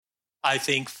I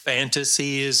think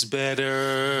fantasy is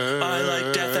better. I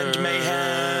like death and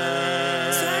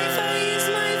mayhem. Sci-fi is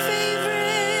my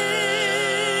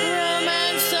favorite.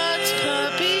 Romance sucks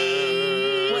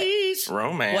puppies.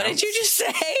 Romance. What did you just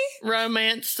say?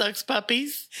 Romance sucks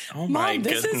puppies. Oh my Mom,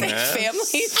 this goodness. is a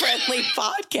family-friendly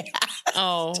podcast.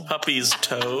 Oh. Puppy's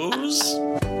toes.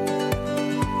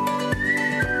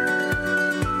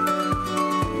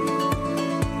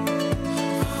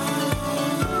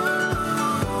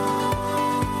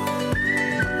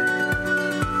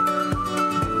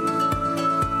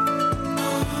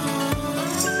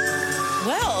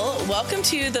 Welcome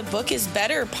to the Book is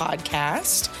Better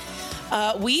podcast.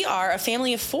 We are a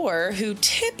family of four who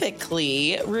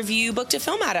typically review book to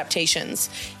film adaptations.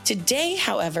 Today,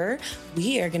 however,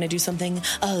 we are going to do something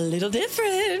a little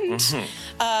different.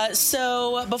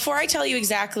 So before I tell you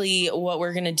exactly what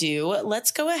we're going to do,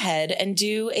 let's go ahead and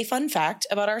do a fun fact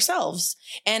about ourselves.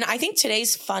 And I think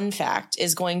today's fun fact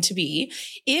is going to be,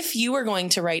 if you were going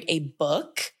to write a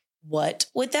book, what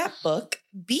would that book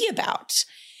be about?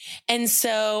 And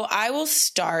so I will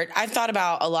start. I've thought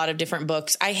about a lot of different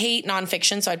books. I hate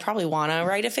nonfiction, so I'd probably want to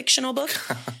write a fictional book.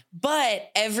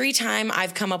 But every time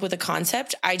I've come up with a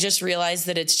concept, I just realize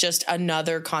that it's just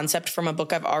another concept from a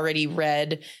book I've already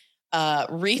read,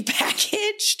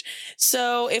 repackaged.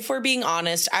 So if we're being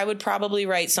honest, I would probably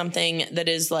write something that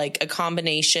is like a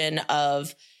combination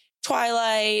of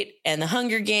Twilight and the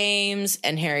Hunger Games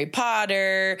and Harry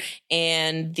Potter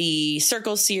and the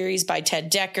Circle series by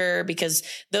Ted Dekker, because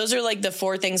those are like the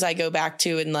four things I go back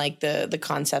to and like the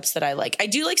concepts that I like. I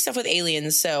do like stuff with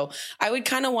aliens, so I would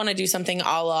kind of want to do something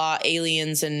a la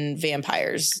aliens and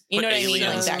vampires. You know what I mean?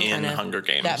 Like that kind of Hunger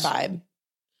Games. That vibe.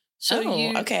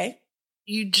 So okay.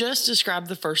 You just described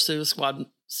the first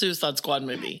Suicide Squad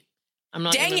movie. I'm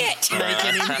not Dang it! Make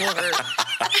any more.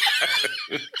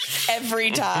 Every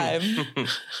time.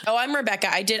 Oh, I'm Rebecca.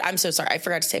 I'm so sorry. I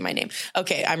forgot to say my name.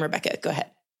 Okay, I'm Rebecca. Go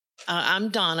ahead. I'm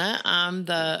Donna. I'm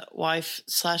the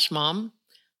wife/mom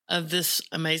of this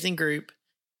amazing group.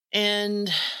 And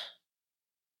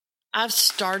I've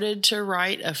started to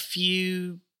write a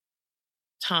few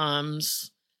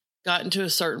times, gotten to a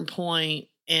certain point,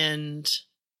 and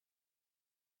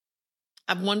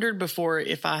I've wondered before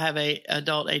if I have a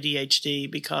adult ADHD,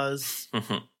 because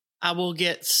I will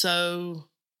get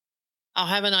I'll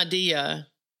have an idea,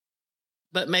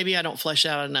 but maybe I don't flesh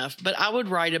out enough. But I would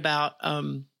write about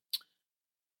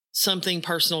something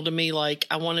personal to me. Like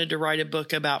I wanted to write a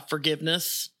book about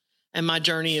forgiveness and my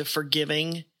journey of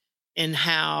forgiving, and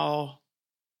how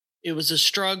it was a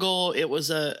struggle. It was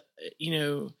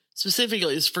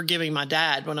specifically it was forgiving my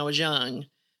dad when I was young,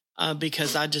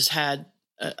 because I just had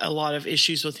a lot of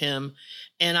issues with him.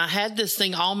 And I had this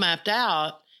thing all mapped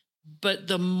out, but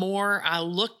the more I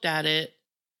looked at it,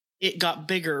 it got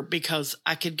bigger, because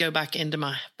I could go back into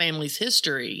my family's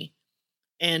history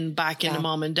and back into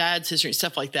mom and dad's history and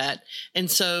stuff like that. And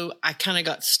so I kind of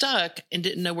got stuck and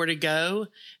didn't know where to go.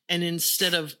 And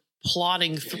instead of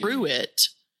plodding through it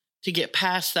to get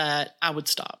past that, I would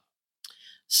stop.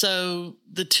 So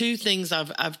the two things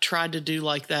I've tried to do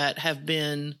like that have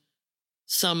been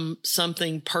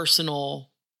something personal,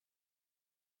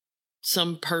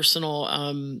 not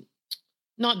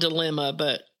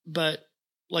dilemma, but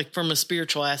like from a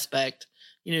spiritual aspect,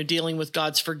 dealing with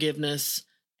God's forgiveness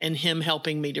and him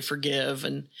helping me to forgive.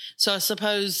 And so I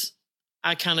suppose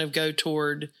I kind of go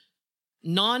toward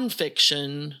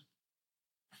nonfiction.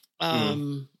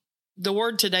 The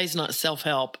word today's not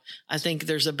self-help. I think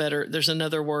there's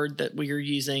another word that we are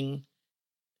using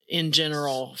in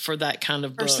general for that kind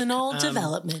of book. Personal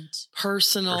development.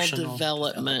 Personal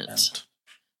development.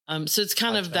 So it's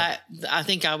kind of that. I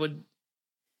think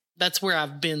that's where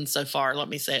I've been so far. Let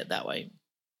me say it that way.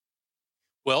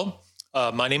 Well,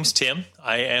 my name's Tim.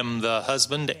 I am the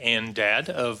husband and dad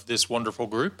of this wonderful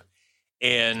group.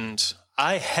 And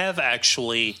I have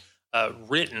actually I've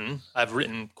written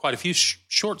quite a few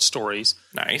short stories.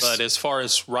 Nice. But as far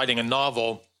as writing a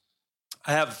novel,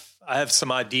 I have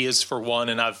some ideas for one,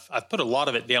 and I've put a lot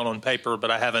of it down on paper, but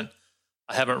I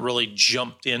haven't really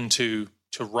jumped into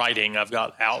writing. I've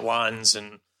got outlines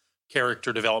and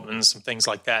character development and some things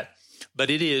like that. But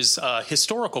it is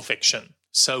historical fiction,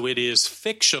 so it is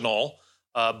fictional,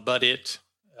 but it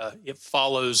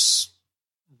follows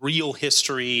real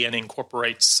history and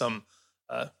incorporates some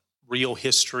real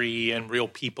history and real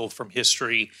people from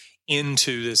history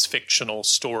into this fictional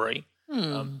story.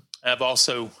 I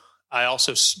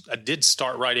did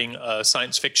start writing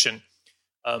science fiction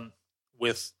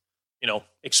with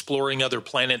exploring other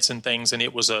planets and things, and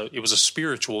it was a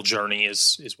spiritual journey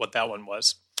is what that one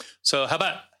was. So how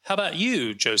about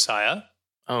you, Josiah?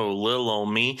 Oh, little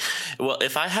old me. Well,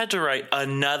 if I had to write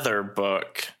another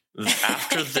book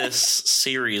after this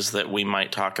series that we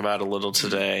might talk about a little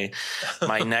today,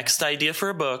 my next idea for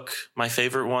a book, my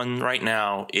favorite one right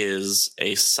now, is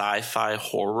a sci-fi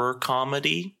horror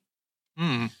comedy.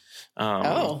 Okay.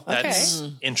 That's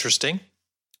interesting.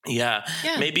 Yeah.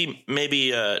 Maybe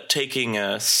taking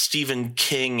a Stephen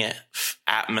King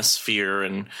atmosphere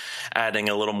and adding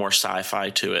a little more sci-fi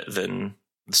to it than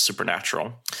the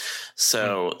supernatural.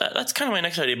 So that's kind of my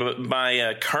next idea. But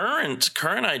my current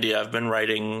idea, I've been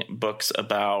writing books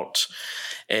about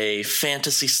a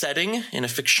fantasy setting in a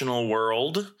fictional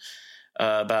world,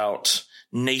 about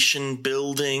nation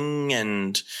building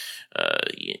and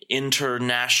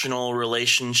international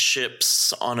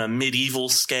relationships on a medieval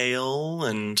scale,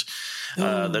 and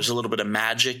there's a little bit of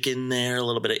magic in there, a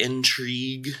little bit of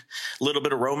intrigue, a little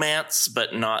bit of romance,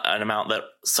 but not an amount that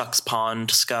sucks pond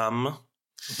scum.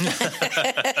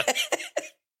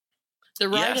 The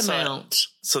right amount.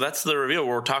 So that's the reveal.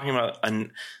 We're talking about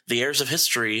The Heirs of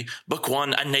History, Book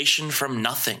 1, A Nation from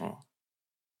Nothing.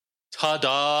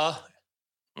 Ta-da!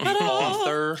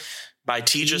 Author by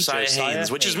Josiah Haynes,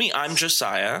 which is me. I'm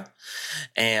Josiah,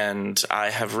 and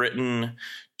I have written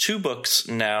 2 books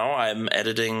now. I'm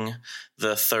editing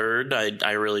the third.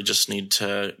 I really just need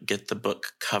to get the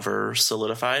book cover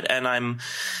solidified, and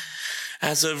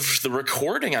as of the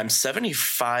recording, I'm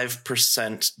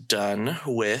 75% done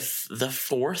with the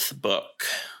 4th book.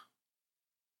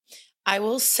 I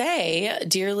will say,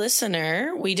 dear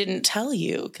listener, we didn't tell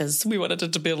you because we wanted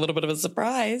it to be a little bit of a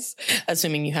surprise,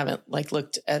 assuming you haven't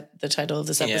looked at the title of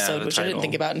this episode, which I didn't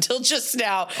think about until just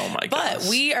now. Oh my gosh. But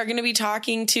we are going to be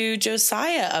talking to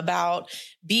Josiah about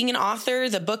being an author,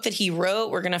 the book that he wrote.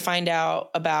 We're going to find out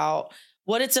about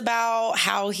what it's about,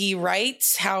 how he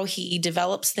writes, how he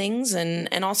develops things,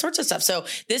 and all sorts of stuff. So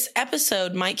this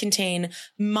episode might contain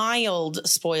mild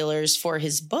spoilers for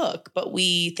his book, but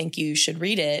we think you should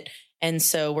read it. And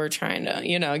so we're trying to,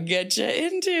 get you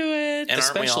into it. And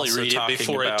especially read it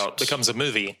before it becomes a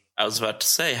movie. I was about to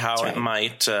say how it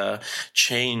might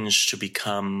change to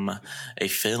become a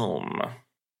film.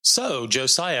 So,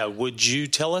 Josiah, would you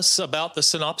tell us about the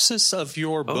synopsis of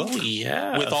your book? Oh,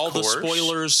 yeah. With all the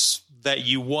spoilers that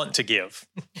you want to give.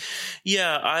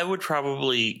 Yeah, I would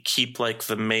probably keep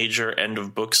the major end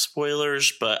of book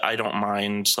spoilers, but I don't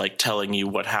mind telling you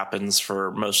what happens for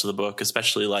most of the book,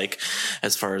 especially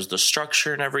as far as the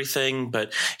structure and everything.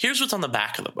 But here's what's on the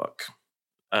back of the book.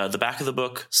 The back of the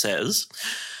book says,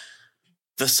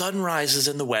 "The sun rises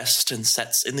in the west and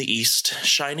sets in the east,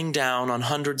 shining down on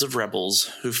hundreds of rebels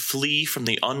who flee from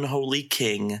the unholy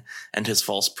king and his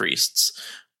false priests,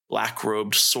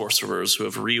 black-robed sorcerers who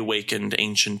have reawakened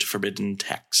ancient forbidden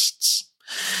texts.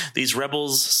 These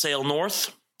rebels sail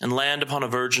north and land upon a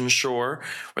virgin shore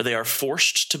where they are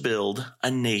forced to build a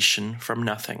nation from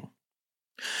nothing.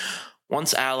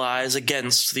 Once allies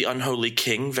against the unholy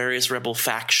king, various rebel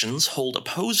factions hold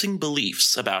opposing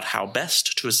beliefs about how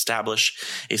best to establish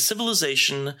a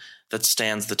civilization that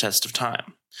stands the test of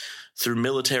time. Through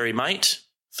military might,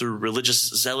 through religious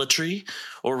zealotry,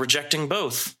 or rejecting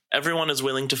both, everyone is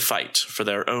willing to fight for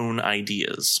their own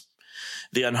ideas.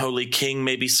 The unholy king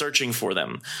may be searching for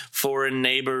them. Foreign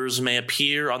neighbors may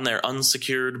appear on their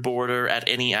unsecured border at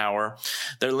any hour.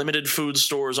 Their limited food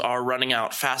stores are running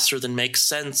out faster than makes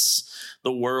sense.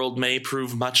 The world may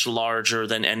prove much larger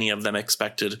than any of them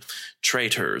expected.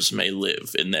 Traitors may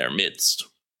live in their midst."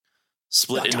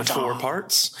 Split into 4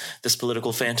 parts, this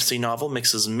political fantasy novel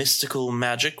mixes mystical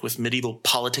magic with medieval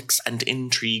politics and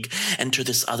intrigue. Enter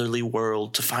this otherly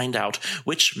world to find out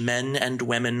which men and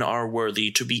women are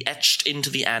worthy to be etched into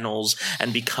the annals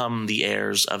and become the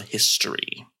heirs of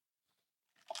history.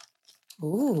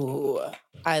 Ooh,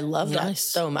 I love that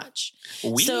so much.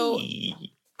 So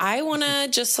I want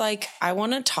to I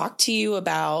want to talk to you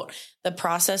about the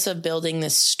process of building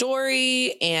this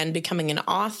story and becoming an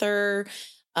author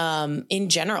in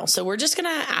general. So we're just going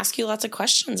to ask you lots of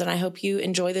questions, and I hope you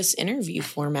enjoy this interview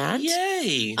format.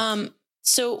 Yay!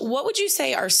 So what would you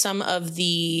say are some of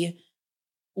the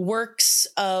works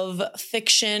of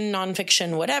fiction,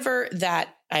 nonfiction, whatever,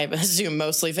 that I assume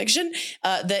mostly fiction,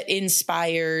 that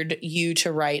inspired you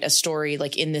to write a story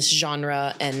in this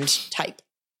genre and type?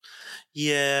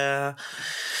 Yeah,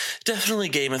 definitely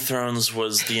Game of Thrones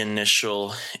was the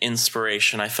initial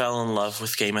inspiration. I fell in love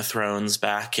with Game of Thrones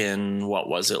back in,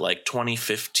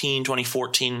 2015,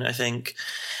 2014, I think.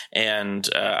 And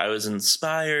I was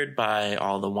inspired by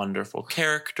all the wonderful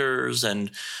characters and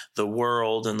the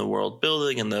world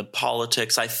building and the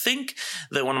politics. I think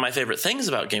that one of my favorite things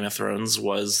about Game of Thrones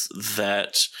was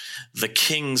that the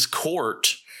king's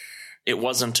court it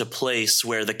wasn't a place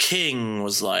where the king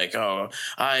was like, oh,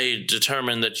 I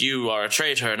determine that you are a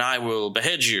traitor and I will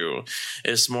behead you.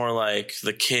 It's more like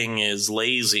the king is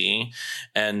lazy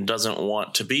and doesn't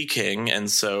want to be king,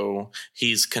 and so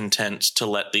he's content to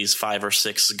let these 5 or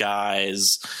 6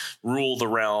 guys rule the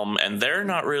realm, and they're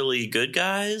not really good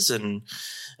guys, and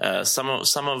some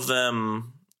of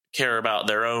them care about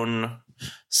their own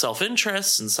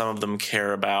self-interest, and some of them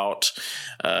care about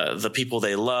the people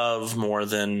they love more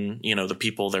than, the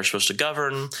people they're supposed to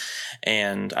govern.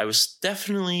 And I was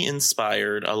definitely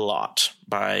inspired a lot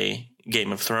by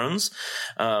Game of Thrones.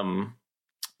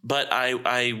 But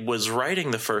I was writing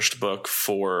the first book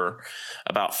for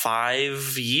about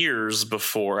 5 years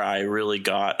before I really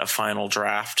got a final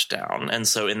draft down. And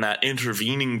so in that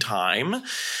intervening time,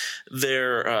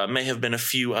 there may have been a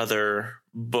few other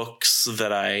books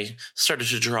that I started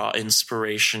to draw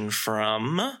inspiration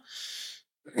from.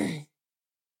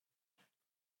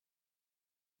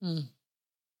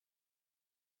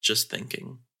 Just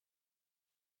thinking.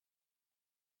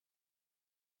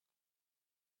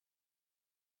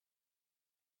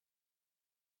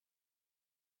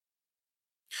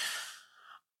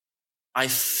 I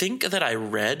think that I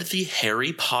read the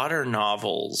Harry Potter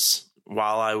novels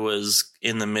while I was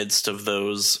in the midst of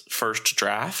those first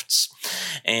drafts.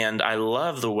 And I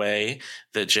love the way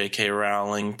that J.K.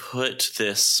 Rowling put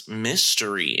this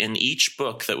mystery in each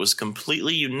book that was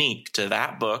completely unique to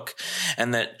that book,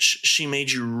 and that she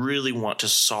made you really want to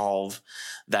solve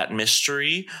that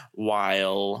mystery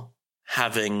while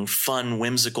having fun,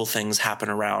 whimsical things happen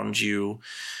around you.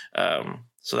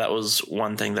 So that was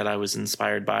one thing that I was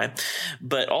inspired by.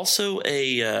 But also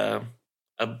a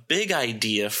big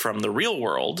idea from the real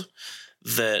world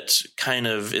that kind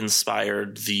of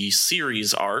inspired the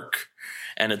series arc.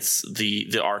 And it's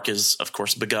the arc is, of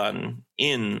course, begun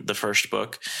in the first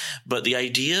book. But the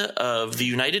idea of the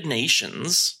United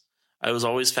Nations, I was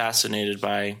always fascinated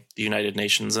by the United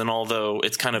Nations. And although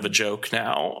it's kind of a joke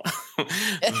now.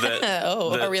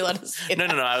 Are we allowed to say that?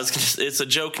 No. It's a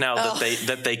joke now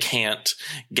that they can't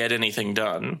get anything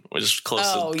done, which is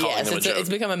close to calling them a joke. It's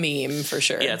become a meme for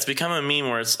sure. Yeah, it's become a meme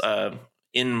where it's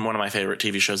in one of my favorite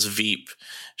TV shows, Veep.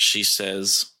 She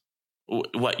says,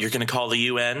 "What, you're going to call the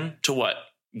UN to what?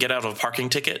 Get out of a parking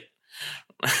ticket?"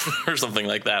 or something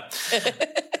like that.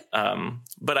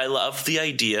 But I love the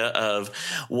idea of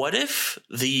what if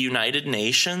the United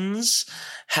Nations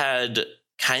had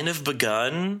kind of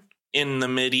begun in the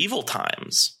medieval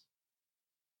times.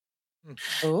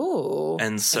 Ooh.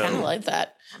 And so I kind of like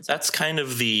that. That's kind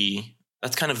of the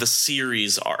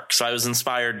series arc. So I was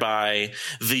inspired by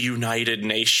the United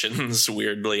Nations,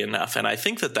 weirdly enough. And I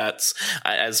think that's,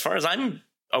 as far as I'm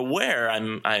aware,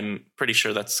 I'm pretty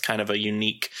sure that's kind of a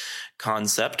unique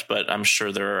concept, but I'm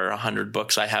sure there are 100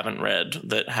 books I haven't read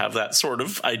that have that sort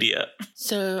of idea.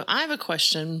 So I have a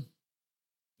question.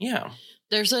 Yeah.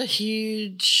 There's a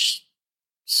huge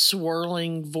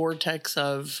swirling vortex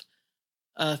of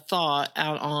thought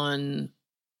out on,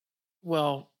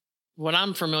 well, what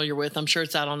I'm familiar with, I'm sure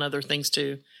it's out on other things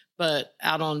too, but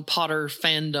out on Potter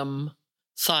fandom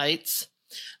sites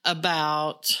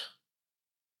about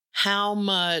how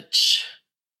much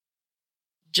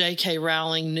J.K.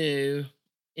 Rowling knew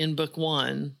in book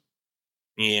 1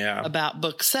 about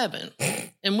book 7.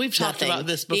 And we've talked about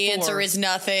this before. The answer is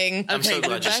nothing. I'm so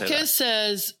glad you said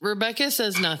that. Rebecca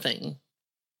says nothing.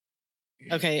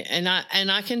 Okay, and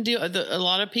I can do. A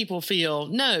lot of people feel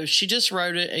no. She just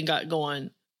wrote it and got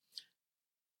going.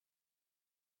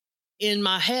 In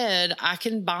my head, I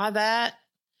can buy that,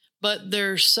 but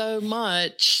there's so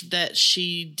much that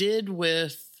she did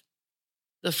with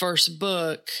the first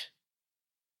book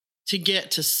to get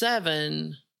to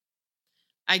 7.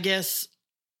 I guess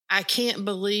I can't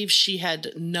believe she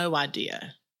had no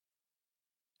idea.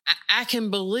 I can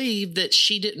believe that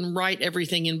she didn't write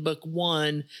everything in book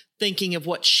 1 thinking of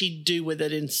what she'd do with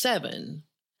it in 7.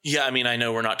 Yeah, I mean, I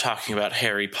know we're not talking about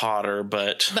Harry Potter,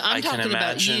 but I'm talking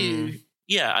about you.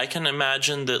 Yeah, I can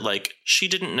imagine that, like, she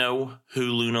didn't know who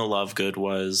Luna Lovegood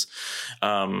was.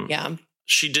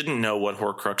 She didn't know what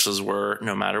Horcruxes were,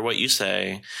 no matter what you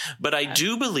say. But I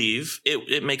do believe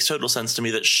it makes total sense to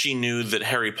me that she knew that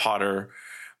Harry Potter,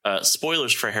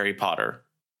 spoilers for Harry Potter,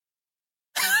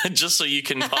 just so you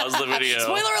can pause the video.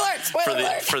 Spoiler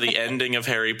alert! For the ending of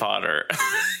Harry Potter.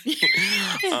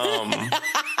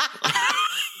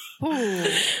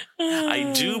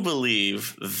 I do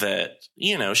believe that,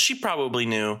 she probably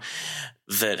knew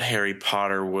that Harry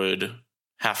Potter would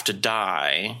have to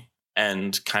die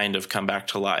and kind of come back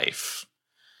to life.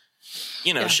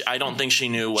 you know, I don't think she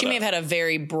knew what she may have had a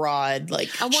very broad,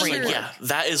 like, I wonder, yeah,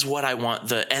 that is what I want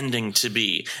the ending to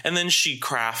be. And then she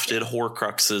crafted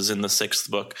Horcruxes in the 6th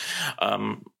book,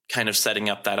 kind of setting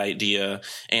up that idea,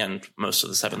 and most of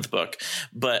the 7th book.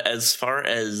 But as far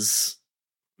as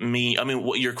me, I mean,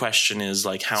 what your question is,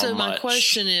 like, how much? So my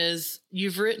question is,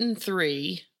 you've written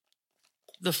 3.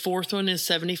 The 4th one is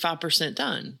 75%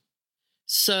 done.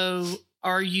 So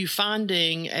are you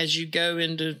finding, as you go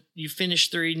into, you finish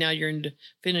 3, now you're into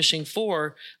finishing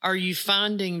 4, are you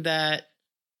finding that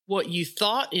what you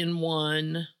thought in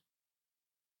 1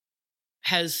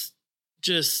 has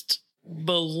just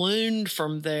ballooned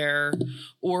from there,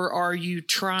 or are you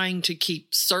trying to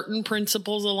keep certain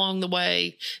principles along the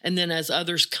way, and then as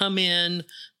others come in,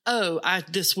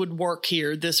 this would work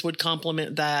here, this would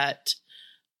complement that?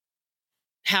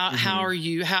 How are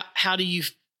you, how do you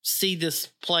see this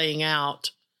playing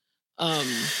out?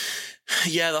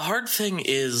 Yeah, the hard thing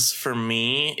is for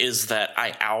me is that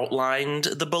I outlined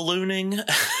the ballooning.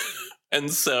 And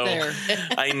so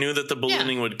I knew that the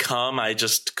ballooning would come. I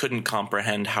just couldn't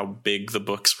comprehend how big the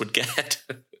books would get.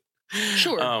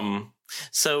 Sure.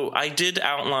 So I did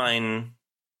outline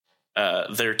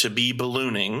there to be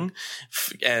ballooning.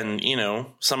 And, you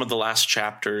know, some of the last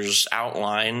chapters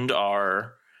outlined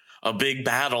are a big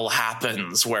battle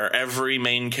happens where every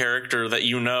main character that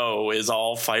you know is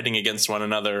all fighting against one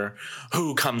another.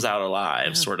 Who comes out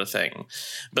alive, sort of thing.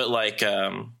 But like,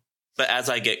 but as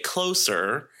I get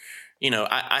closer, you know,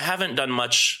 I haven't done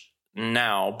much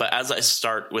now, but as I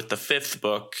start with the 5th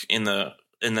book in the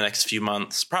next few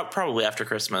months, probably after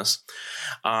Christmas,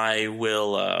 I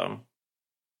will,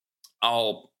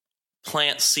 I'll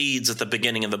plant seeds at the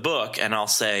beginning of the book, and I'll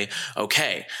say,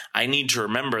 okay, I need to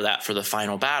remember that for the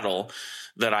final battle,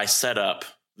 that I set up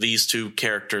these 2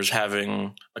 characters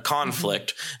having a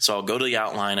conflict. So I'll go to the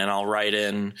outline and I'll write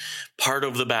in, part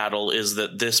of the battle is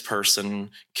that this person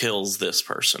kills this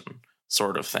person,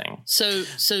 sort of thing. So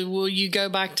will you go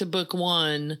back to book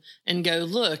 1 and go,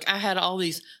 look, I had all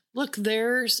these, look,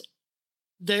 I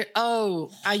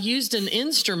used an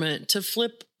instrument to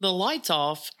flip the lights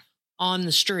off on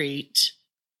the street.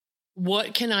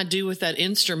 What can I do with that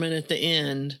instrument at the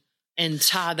end and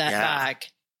tie that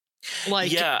back?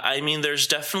 Like, yeah, I mean, there's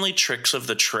definitely tricks of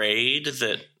the trade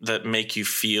that make you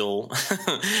feel,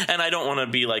 and I don't want to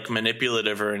be like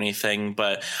manipulative or anything,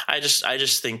 but I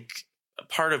just think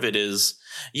part of it is,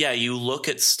 you look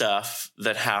at stuff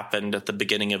that happened at the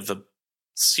beginning of the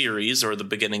series or the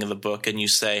beginning of the book, and you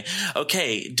say,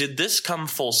 okay, did this come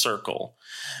full circle?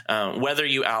 Whether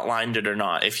you outlined it or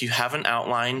not. If you haven't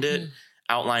outlined it,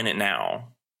 outline it now.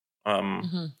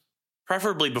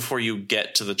 Preferably before you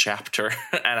get to the chapter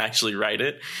and actually write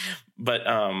it. But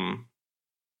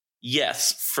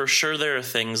yes, for sure there are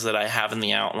things that I have in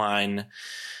the outline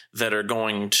that are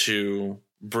going to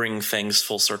bring things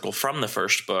full circle from the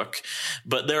first book,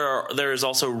 but there is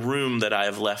also room that I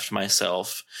have left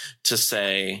myself to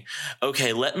say,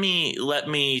 okay, let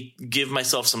me give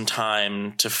myself some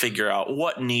time to figure out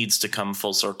what needs to come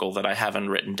full circle that I haven't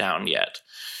written down yet.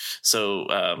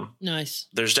 So nice.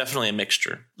 There's definitely a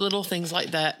mixture. Little things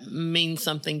like that mean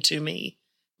something to me,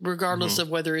 regardless of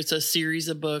whether it's a series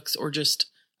of books or just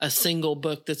a single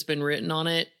book that's been written on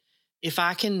it. If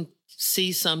I can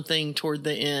see something toward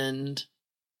the end,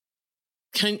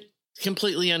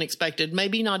 completely unexpected,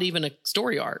 maybe not even a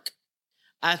story arc,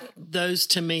 those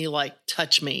to me like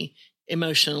touch me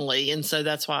emotionally. And so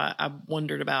that's why I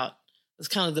wondered about, it's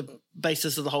kind of the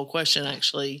basis of the whole question,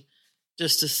 actually,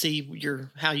 just to see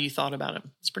how you thought about it.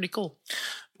 It's pretty cool.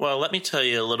 Well, let me tell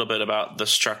you a little bit about the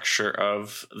structure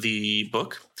of the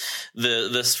book.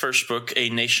 This first book, A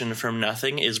Nation from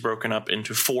Nothing, is broken up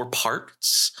into 4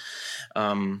 parts,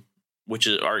 which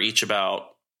are each about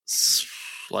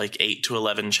like 8 to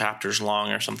 11 chapters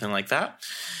long or something like that.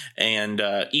 And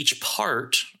each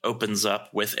part opens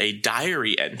up with a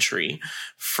diary entry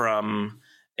from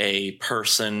a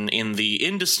person in the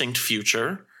indistinct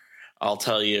future. I'll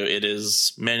tell you, it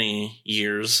is many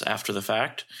years after the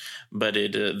fact, but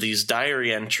these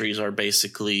diary entries are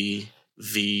basically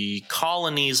the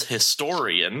colony's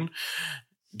historian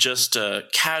just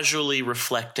casually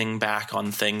reflecting back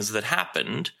on things that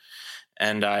happened.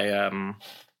 And I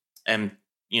am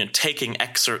taking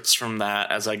excerpts from that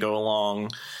as I go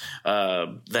along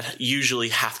that usually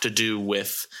have to do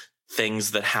with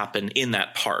things that happen in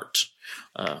that part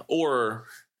or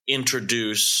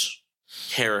introduce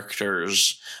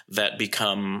characters that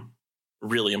become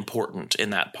really important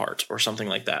in that part or something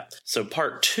like that. So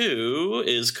part 2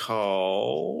 is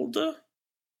called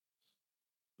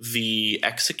The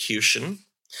Execution.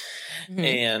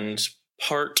 And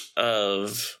part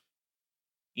of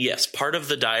Yes, part of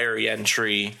the diary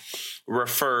entry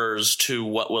refers to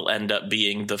what will end up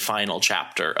being the final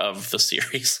chapter of the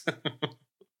series.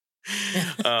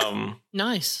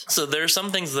 Nice. So there are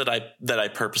some things that I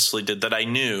purposely did that I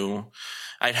knew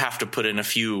I'd have to put in a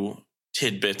few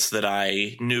tidbits that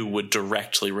I knew would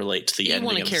directly relate to the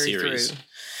ending of the series. Through.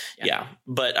 Yeah,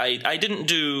 but I didn't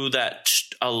do that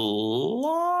a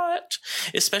lot,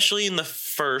 especially in the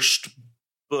first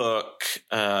book.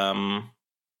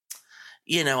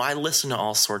 I listen to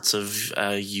all sorts of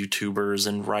YouTubers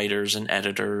and writers and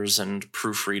editors and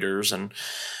proofreaders and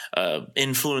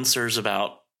influencers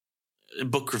about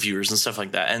book reviewers and stuff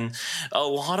like that. And a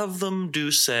lot of them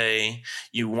do say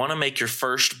you want to make your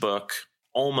first book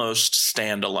almost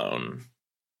standalone.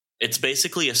 It's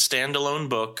basically a standalone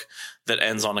book that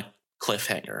ends on a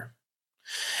cliffhanger.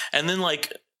 And then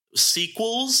like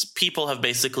sequels, people have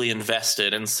basically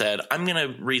invested and said, I'm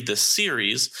going to read this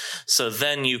series. So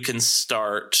then you can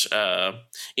start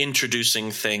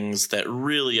introducing things that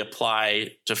really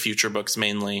apply to future books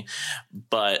mainly.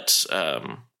 But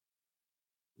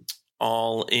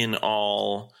all in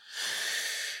all,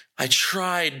 I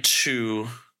tried to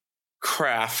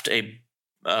craft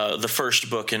the first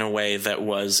book in a way that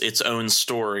was its own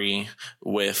story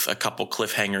with a couple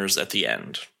cliffhangers at the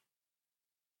end.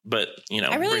 But,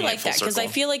 I really like that because I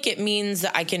feel like it means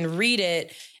that I can read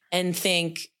it and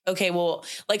think, okay, well,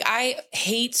 like I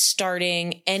hate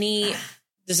starting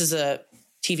this is a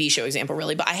TV show example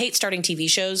really, but I hate starting TV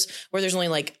shows where there's only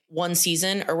like one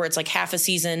season or where it's like half a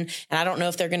season and I don't know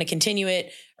if they're going to continue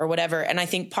it or whatever. And I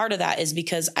think part of that is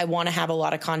because I want to have a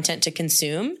lot of content to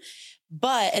consume.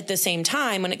 But at the same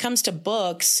time, when it comes to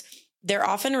books, they're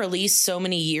often released so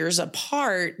many years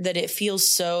apart that it feels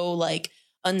so like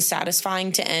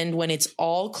unsatisfying to end when it's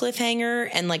all cliffhanger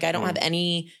and like I don't have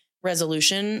any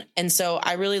resolution. And so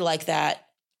I really like that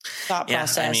thought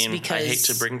process. I mean, because I hate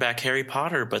to bring back Harry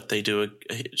Potter, but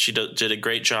she did a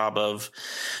great job of,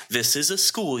 this is a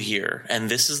school year and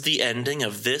this is the ending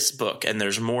of this book and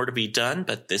there's more to be done,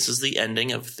 but this is the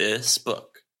ending of this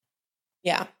book.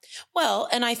 Yeah. Well,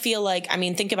 and I feel like,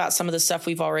 think about some of the stuff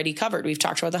we've already covered. We've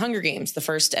talked about the Hunger Games, the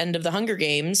first end of the Hunger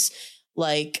Games.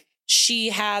 Like she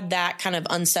had that kind of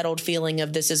unsettled feeling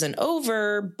of this isn't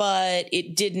over, but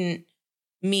it didn't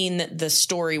mean that the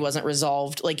story wasn't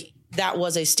resolved. Like that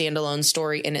was a standalone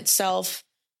story in itself.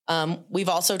 We've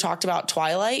also talked about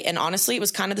Twilight, and honestly, it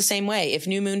was kind of the same way. If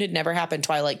New Moon had never happened,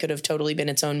 Twilight could have totally been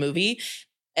its own movie.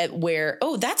 I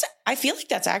feel like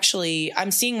that's actually,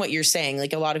 I'm seeing what you're saying.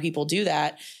 Like a lot of people do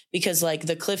that because like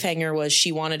the cliffhanger was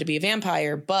she wanted to be a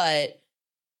vampire, but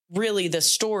really the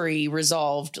story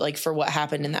resolved like for what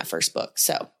happened in that first book.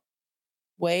 So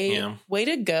way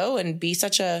to go and be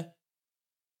such a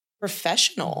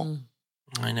professional.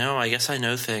 I know. I guess I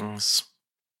know things.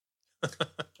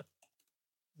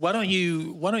 Why don't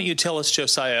you tell us,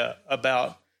 Josiah,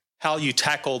 about how you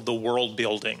tackled the world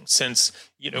building? Since,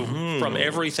 from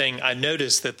everything, I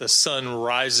noticed that the sun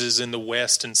rises in the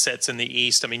west and sets in the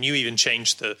east. I mean, you even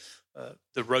changed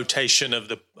the rotation of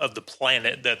the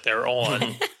planet that they're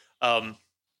on.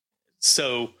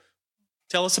 So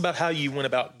tell us about how you went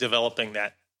about developing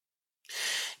that.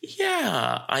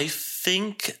 Yeah, I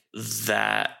think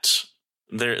that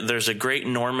there's a great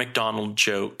Norm Macdonald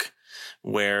joke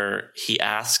where he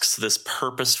asks this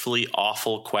purposefully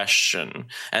awful question,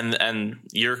 and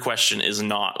your question is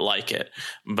not like it,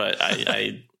 but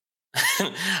I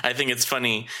I think it's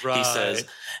funny. Right. He says,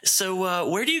 so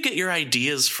where do you get your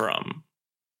ideas from?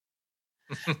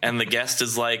 And the guest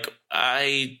is like,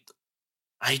 I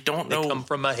don't know, come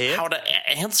from my head? How to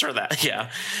answer that. Yeah.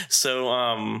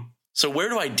 So where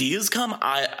do ideas come?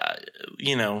 I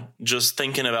just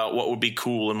thinking about what would be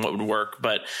cool and what would work.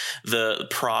 But the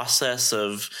process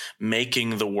of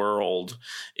making the world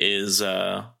is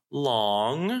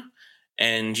long,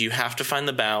 and you have to find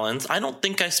the balance. I don't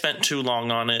think I spent too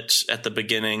long on it at the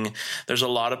beginning. There's a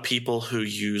lot of people who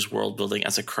use world building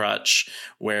as a crutch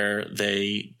where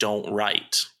they don't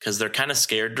write because they're kind of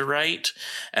scared to write,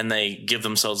 and they give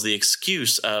themselves the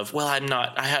excuse of, well, I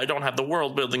don't have the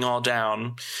world building all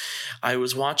down. I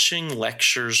was watching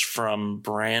lectures from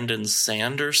Brandon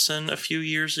Sanderson a few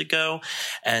years ago,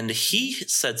 and he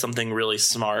said something really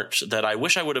smart that I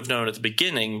wish I would have known at the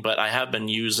beginning, but I have been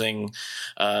using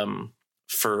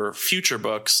for future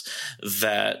books,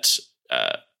 that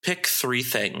pick 3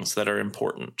 things that are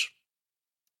important.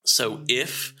 So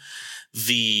if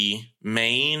the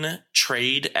main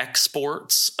trade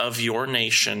exports of your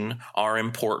nation are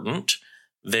important,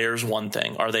 there's one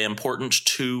thing. Are they important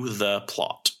to the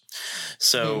plot?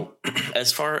 So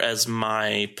as far as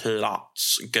my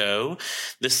plots go,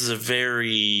 this is a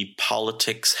very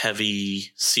politics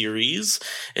heavy series.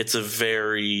 It's a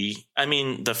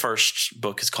the first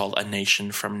book is called A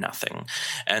Nation from Nothing.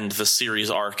 And the series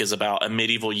arc is about a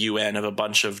medieval UN of a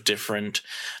bunch of different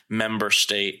member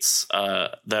states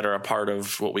that are a part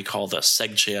of what we call the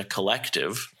Segchia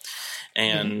Collective.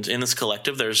 And in this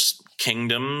collective, there's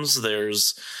kingdoms,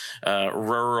 there's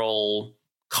rural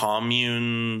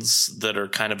communes that are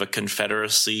kind of a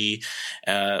confederacy.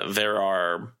 There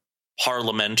are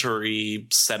parliamentary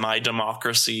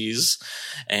semi-democracies.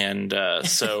 And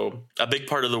so a big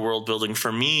part of the world building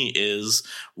for me is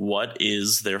what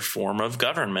is their form of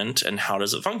government and how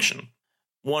does it function?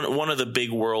 One of the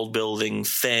big world building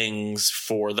things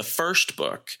for the first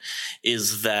book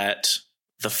is that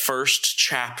the first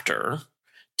chapter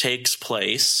takes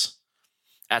place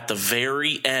at the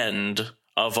very end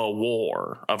of a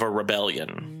war, of a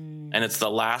rebellion. And it's the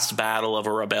last battle of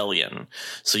a rebellion.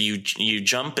 So you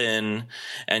jump in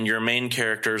and your main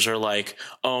characters are like,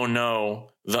 oh no,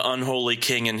 the unholy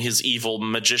king and his evil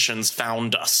magicians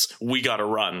found us. We got to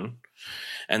run.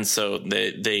 And so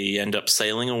they end up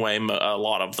sailing away. A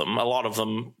lot of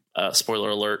them, spoiler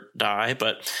alert, die.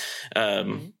 But,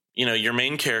 your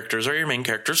main characters are your main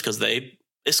characters because they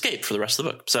escape for the rest of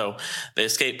the book. So they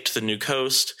escape to the new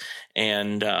coast.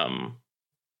 And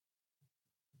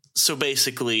so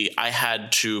basically I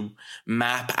had to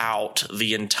map out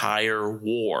the entire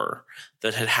war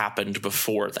that had happened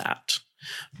before that.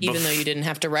 Even though you didn't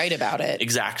have to write about it.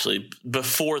 Exactly.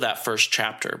 Before that first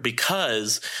chapter,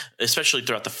 because especially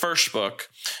throughout the first book,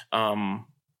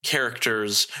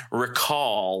 characters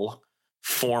recall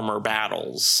former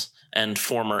battles and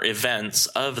former events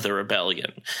of the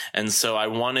rebellion. And so I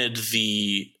wanted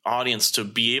the audience to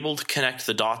be able to connect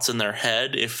the dots in their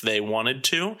head if they wanted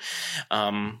to.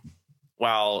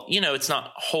 While, it's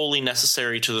not wholly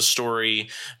necessary to the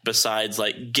story besides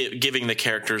like giving the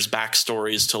characters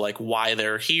backstories to like why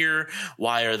they're here.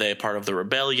 Why are they a part of the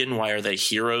rebellion? Why are they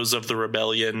heroes of the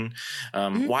rebellion?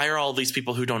 Why are all these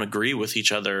people who don't agree with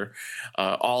each other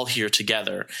all here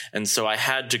together? And so I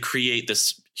had to create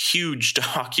this huge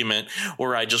document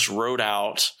where I just wrote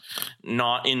out,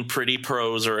 not in pretty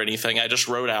prose or anything. I just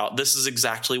wrote out, this is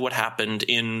exactly what happened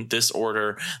in this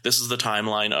order. This is the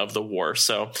timeline of the war.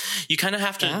 So you kind of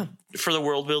have to, for the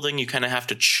world building, you kind of have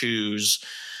to choose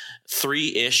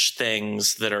 3-ish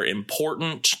things that are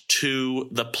important to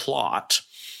the plot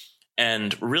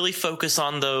and really focus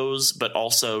on those, but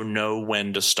also know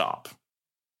when to stop.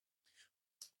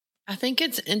 I think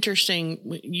it's interesting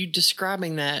you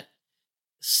describing that.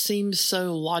 Seems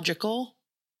so logical.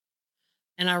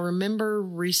 And I remember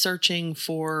researching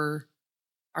for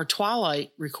our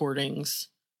Twilight recordings,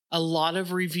 a lot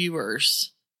of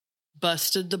reviewers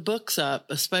busted the books up,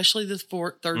 especially the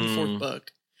third and fourth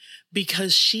book,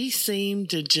 because she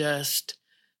seemed to just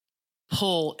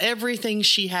pull everything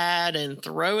she had and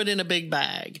throw it in a big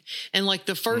bag. And like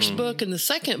the first book and the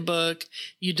second book,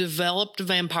 you developed the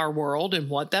vampire world and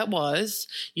what that was.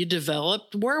 You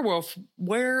developed werewolf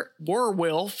world.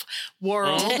 Woo!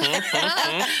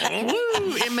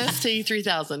 MST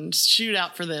 3000. Shout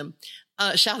out for them.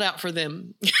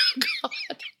 God.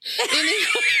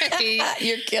 Anyway.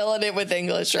 You're killing it with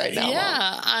English right now.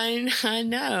 Yeah, I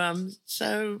know. I'm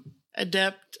so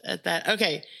adept at that.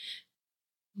 Okay.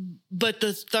 But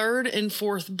the third and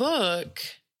fourth book,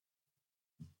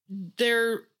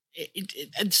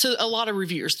 so a lot of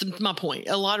reviewers, my point,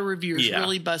 a lot of reviewers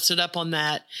really busted up on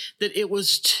that it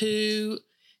was too,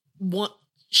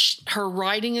 her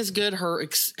writing is good. Her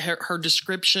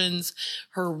descriptions,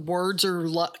 her words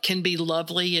can be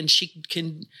lovely and she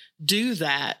can do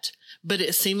that. But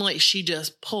it seemed like she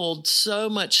just pulled so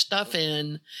much stuff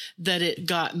in that it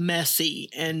got messy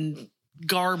and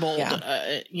garbled,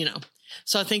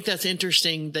 So I think that's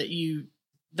interesting that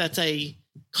that's a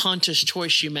conscious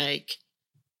choice you make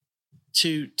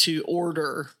to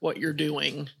order what you're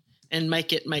doing and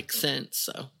make it make sense.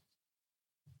 So,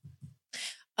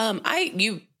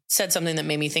 you said something that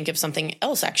made me think of something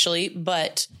else actually,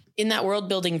 but in that world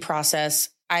building process,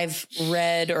 I've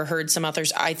read or heard some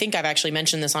authors, I think I've actually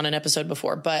mentioned this on an episode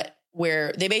before, but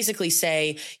where they basically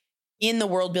say in the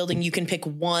world building, you can pick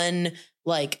one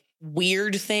like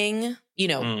weird thing,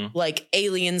 like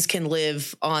aliens can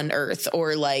live on Earth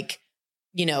or like,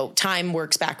 time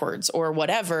works backwards or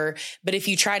whatever. But if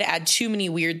you try to add too many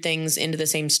weird things into the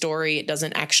same story, it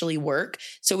doesn't actually work.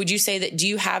 So would you say that, do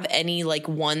you have any like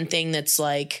one thing that's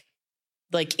like,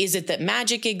 is it that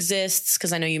magic exists?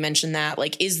 Cause I know you mentioned that,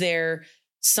 like, is there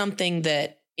something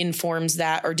that informs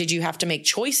that? Or did you have to make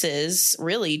choices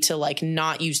really to like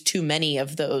not use too many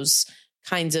of those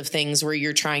kinds of things where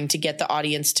you're trying to get the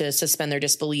audience to suspend their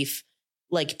disbelief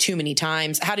like too many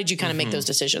times? How did you kind of make those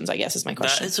decisions, I guess, is my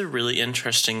question. That is a really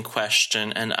interesting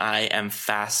question, and I am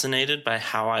fascinated by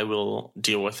how I will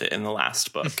deal with it in the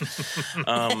last book.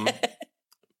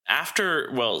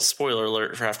 Spoiler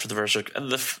alert for after the first book.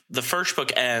 The first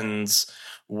book ends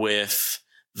with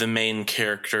the main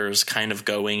characters kind of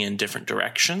going in different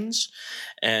directions,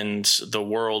 and the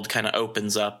world kind of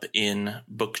opens up in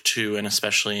book 2 and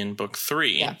especially in book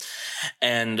 3. Yeah.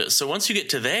 And so once you get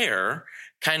to there,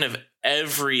 kind of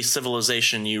every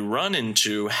civilization you run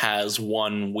into has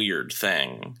one weird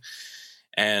thing.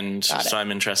 And so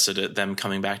I'm interested at them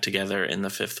coming back together in the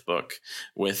 5th book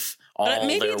with all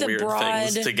their weird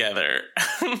things together.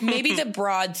 Maybe the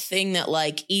broad thing that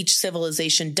like each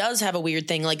civilization does have a weird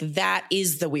thing, like that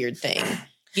is the weird thing.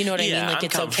 You know what I mean? Like,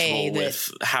 it's okay with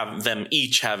have them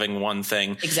each having one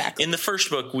thing. Exactly. In the first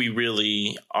book, we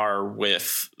really are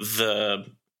with the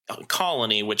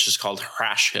colony, which is called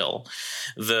Hrash Hill.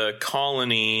 The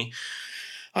colony,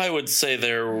 I would say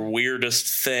their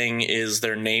weirdest thing is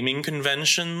their naming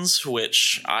conventions,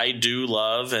 which I do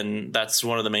love. And that's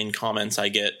one of the main comments I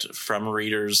get from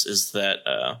readers is that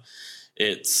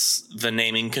it's the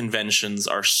naming conventions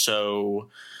are so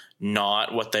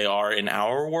not what they are in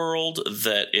our world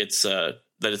that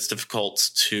it's difficult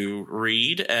to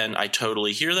read. And I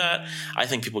totally hear that. I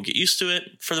think people get used to it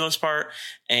for the most part.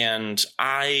 And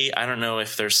I don't know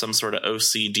if there's some sort of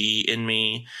OCD in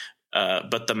me,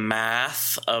 but the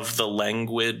math of the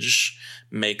language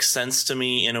makes sense to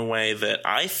me in a way that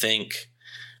I think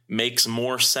makes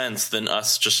more sense than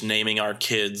us just naming our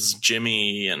kids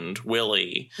Jimmy and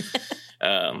Willie.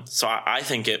 So I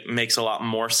think it makes a lot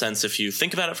more sense if you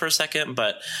think about it for a second,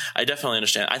 but I definitely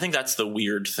understand. I think that's the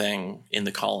weird thing in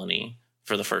the colony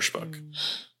for the first book.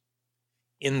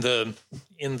 In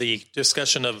the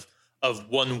discussion of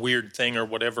one weird thing or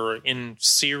whatever, in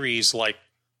series like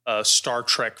Star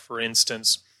Trek, for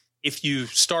instance, if you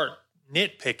start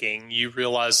nitpicking, you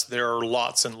realize there are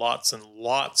lots and lots and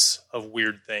lots of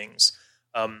weird things.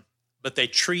 But they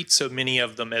treat so many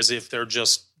of them as if they're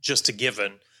just a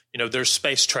given. You know, there's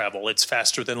space travel. It's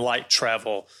faster than light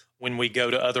travel. When we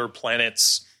go to other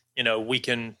planets, you know, we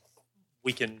can,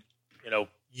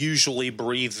 usually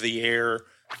breathe the air,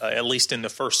 at least in the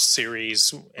first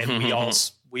series, and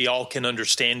we all can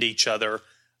understand each other.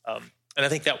 And I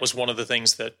think that was one of the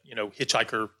things that,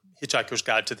 Hitchhiker's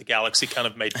Guide to the Galaxy kind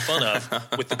of made fun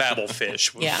of with the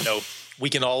Babelfish. Yeah. You know, we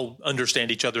can all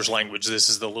understand each other's language. This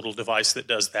is the little device that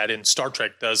does that. And Star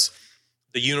Trek does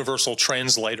the universal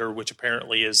translator, which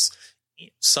apparently is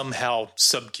somehow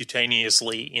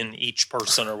subcutaneously in each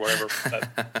person or whatever.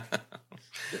 But,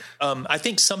 I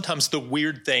think sometimes the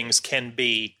weird things can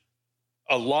be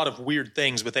a lot of weird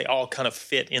things, but they all kind of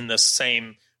fit in the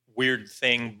same weird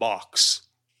thing box.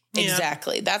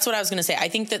 Exactly. Yeah. That's what I was going to say. I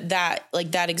think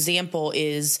that example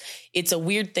is, it's a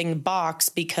weird thing box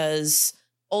because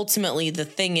ultimately the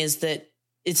thing is that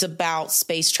it's about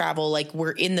space travel. Like,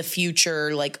 we're in the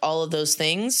future, like all of those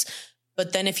things.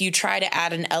 But then if you try to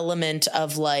add an element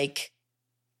of like,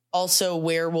 also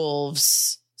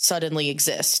werewolves suddenly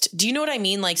exist. Do you know what I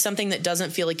mean? Like something that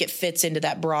doesn't feel like it fits into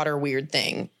that broader weird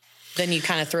thing. Then you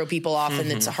kind of throw people off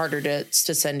and it's harder to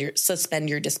suspend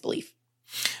your disbelief.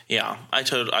 Yeah, I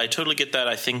totally get that.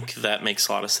 I think that makes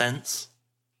a lot of sense.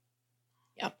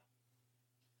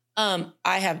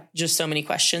 I have just so many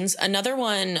questions. Another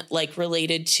one, like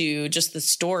related to just the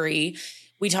story,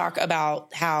 we talk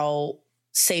about how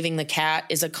saving the cat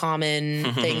is a common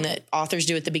thing that authors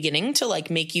do at the beginning to like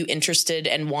make you interested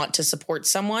and want to support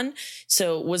someone.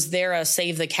 So was there a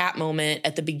save the cat moment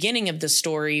at the beginning of the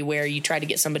story where you try to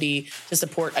get somebody to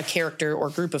support a character or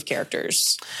group of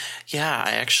characters? Yeah,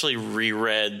 I actually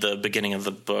reread the beginning of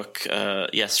the book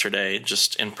yesterday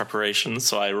just in preparation,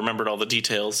 so I remembered all the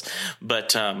details.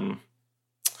 But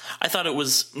I thought it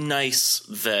was nice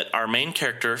that our main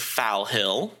character, Foul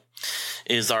Hill,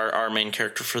 is our main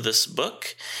character for this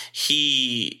book.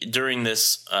 He, during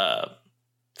this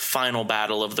final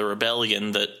battle of the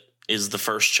rebellion that is the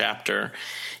first chapter,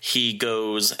 he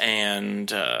goes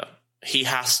and he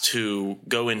has to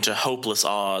go into hopeless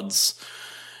odds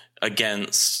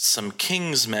against some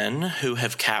Kingsmen who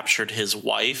have captured his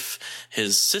wife,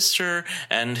 his sister,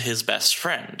 and his best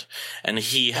friend. And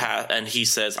he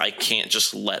says, I can't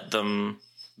just let them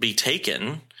be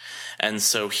taken. And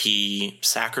so he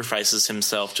sacrifices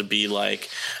himself to be like,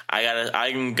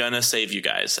 I'm gonna save you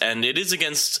guys. And it is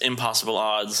against impossible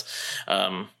odds.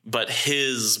 But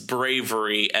his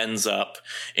bravery ends up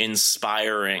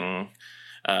inspiring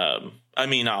a I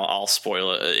mean, I'll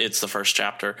spoil it. It's the first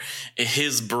chapter.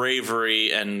 His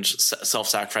bravery and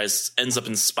self-sacrifice ends up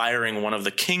inspiring one of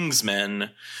the king's men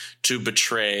to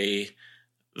betray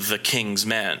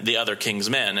the other king's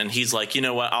men. And he's like, you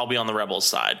know what? I'll be on the rebels'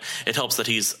 side. It helps that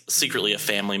he's secretly a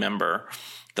family member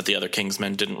that the other king's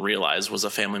men didn't realize was a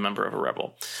family member of a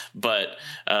rebel. But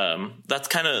that's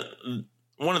kind of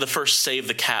one of the first save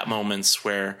the cat moments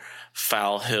where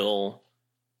Foul Hill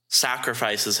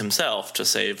sacrifices himself to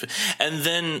save. And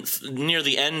then near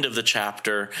the end of the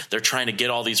chapter, they're trying to get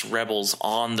all these rebels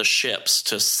on the ships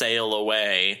to sail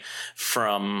away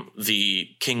from the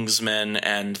king's men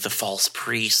and the false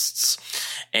priests.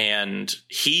 And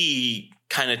he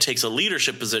kind of takes a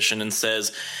leadership position and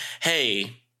says,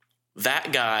 hey,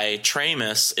 that guy,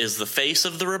 Tramus, is the face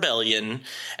of the rebellion,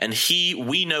 and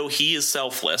we know he is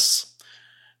selfless.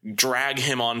 Drag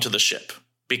him onto the ship,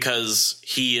 because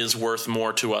he is worth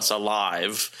more to us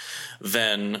alive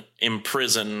than in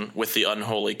prison with the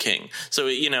unholy king. So,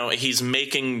 he's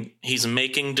making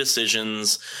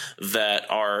decisions that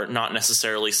are not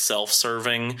necessarily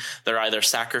self-serving. They're either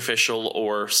sacrificial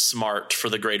or smart for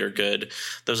the greater good.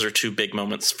 Those are two big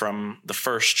moments from the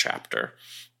first chapter.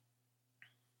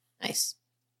 Nice.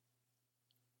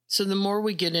 So the more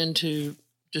we get into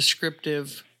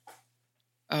descriptive,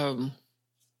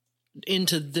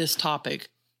 into this topic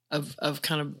of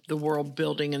kind of the world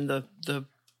building and the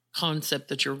concept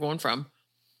that you're going from,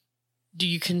 do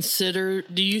you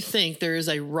think there is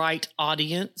a right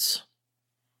audience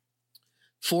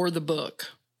for the book?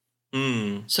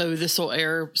 So this will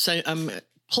air,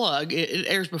 plug, it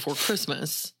airs before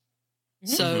Christmas.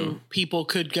 So people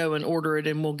could go and order it,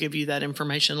 and we'll give you that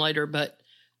information later. But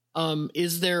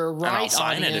is there a right and I'll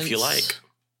sign audience? it if you like.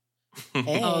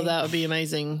 Hey. Oh, that would be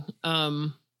amazing.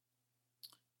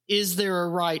 Is there a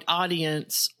right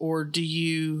audience, or do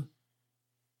you?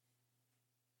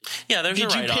 Yeah, there's a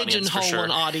right audience for pigeonhole sure. an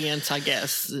audience? I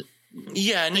guess.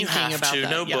 Yeah, and you Thinking have about to. that,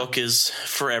 No yeah. book is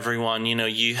for everyone.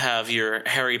 You have your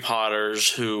Harry Potters,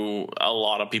 who a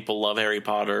lot of people love Harry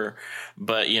Potter,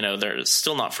 but they're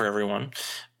still not for everyone.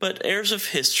 But Heirs of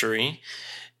History,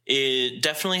 it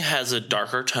definitely has a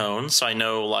darker tone. So I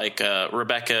know, like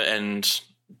Rebecca and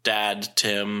Dad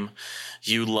Tim,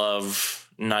 you love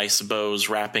nice bows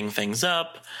wrapping things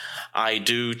up. I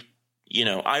do.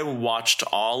 I watched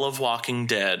all of Walking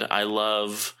Dead. I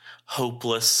love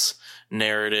hopeless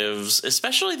narratives,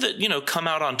 especially that come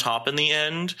out on top in the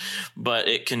end, but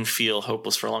it can feel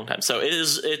hopeless for a long time. So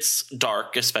it's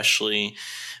dark, especially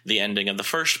the ending of the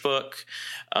first book.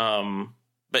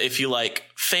 But if you like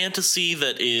fantasy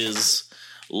that is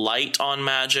light on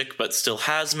magic but still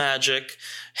has magic,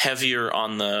 heavier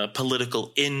on the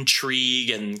political intrigue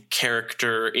and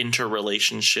character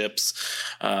interrelationships,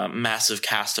 massive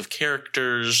cast of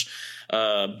characters,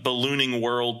 ballooning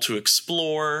world to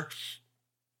explore,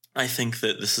 I think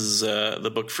that this is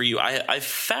the book for you. I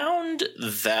found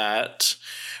that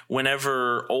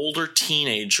whenever older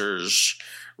teenagers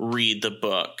read the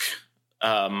book,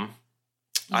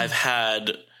 I've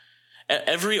had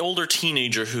every older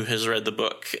teenager who has read the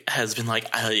book has been like,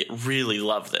 I really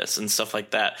love this and stuff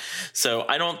like that. So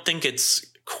I don't think it's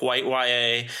quite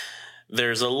YA.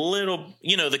 There's a little,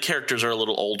 the characters are a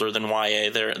little older than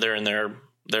YA. They're in their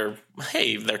they're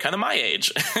kind of my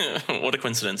age. What a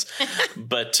coincidence.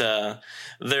 But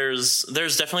there's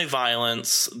definitely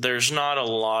violence. There's not a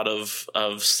lot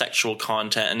of sexual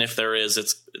content, and if there is,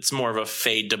 it's more of a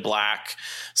fade to black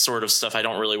sort of stuff. I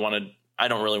don't really want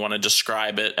to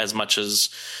describe it as much as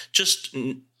just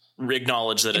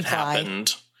acknowledge that it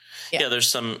happened. Yeah, there's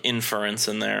some inference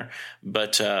in there,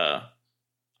 but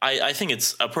I think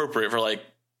it's appropriate for like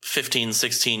 15,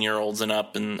 16-year-olds and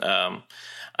up, and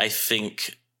I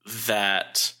think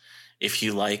that if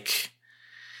you like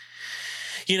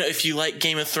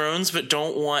Game of Thrones but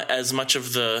don't want as much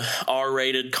of the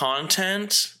R-rated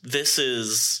content, this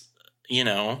is,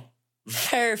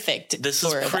 perfect. This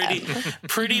is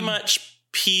pretty much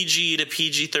PG to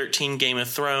PG-13 Game of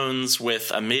Thrones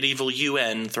with a medieval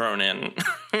UN thrown in.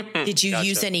 Did you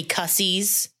use any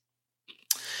cussies?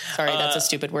 Sorry, that's a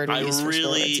stupid word. I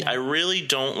really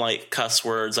don't like cuss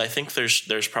words. I think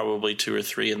there's probably 2 or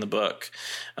 3 in the book.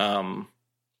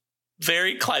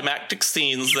 Very climactic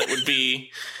scenes that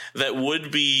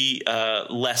would be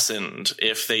lessened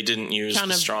if they didn't use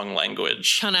strong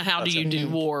language. Kind of how do you do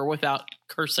war without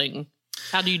cursing?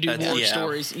 How do you do war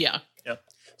stories? Yeah. Yep.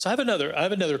 So I have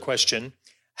another question.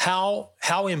 How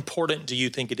important do you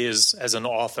think it is as an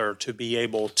author to be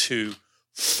able to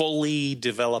fully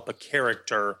develop a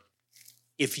character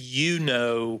if you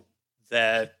know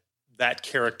that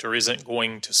character isn't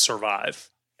going to survive,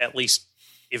 at least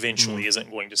eventually isn't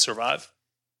going to survive?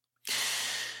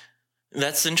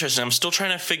 That's interesting. I'm still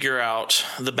trying to figure out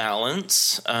the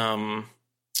balance.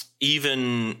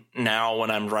 Even now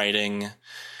when I'm writing,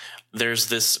 there's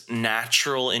this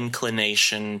natural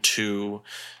inclination to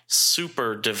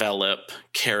super develop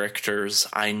characters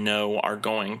I know are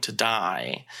going to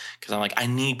die, because I'm like, I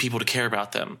need people to care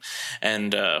about them.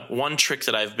 And one trick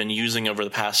that I've been using over the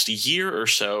past year or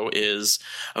so is,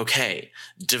 okay,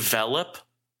 develop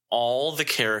all the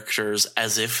characters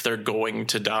as if they're going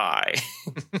to die.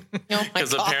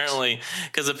 Because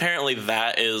apparently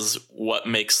that is what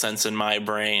makes sense in my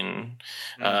brain.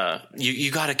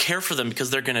 You got to care for them because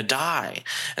they're going to die.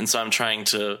 And so I'm trying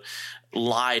to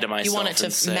lie to myself. You want it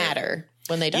to matter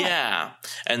when they die. Yeah.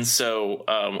 And so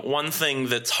one thing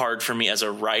that's hard for me as a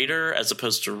writer as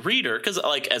opposed to reader, because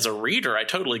like as a reader, I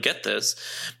totally get this.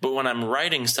 But when I'm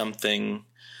writing something,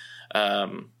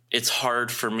 it's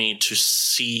hard for me to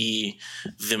see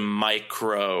the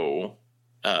micro,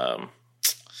 on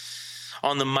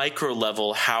the micro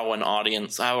level, how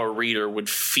a reader would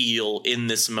feel in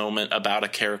this moment about a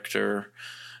character,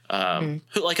 who,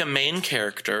 like a main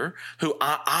character who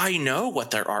I know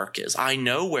what their arc is. I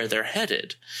know where they're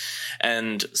headed.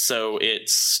 And so it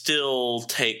still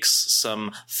takes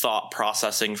some thought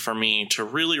processing for me to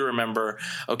really remember,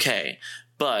 okay,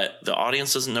 but the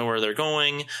audience doesn't know where they're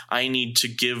going. I need to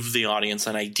give the audience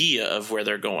an idea of where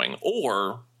they're going,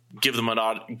 or give them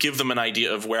an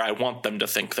idea of where I want them to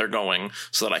think they're going,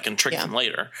 so that I can trick them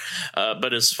later.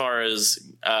 But as far as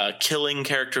killing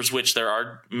characters, which there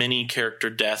are many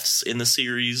character deaths in the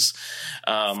series.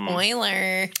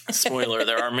 Spoiler.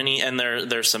 There are many, and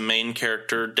there's some main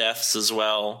character deaths as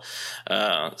well.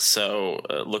 So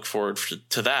look forward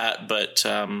to that. But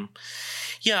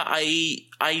yeah,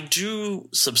 I do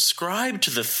subscribe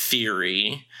to the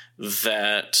theory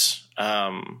that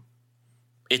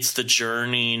it's the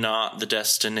journey, not the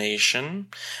destination.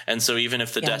 And so even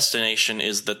if the destination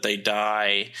is that they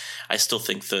die, I still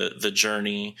think the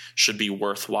journey should be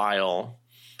worthwhile.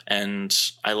 And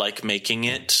I like making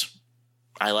it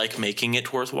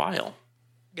worthwhile.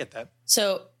 Get that.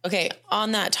 So, okay,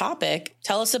 on that topic,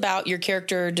 tell us about your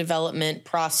character development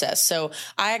process. So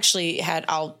I actually had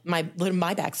my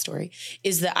backstory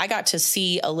is that I got to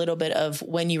see a little bit of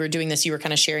when you were doing this. You were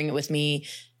kind of sharing it with me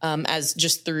as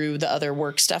just through the other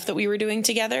work stuff that we were doing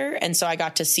together. And so I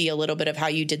got to see a little bit of how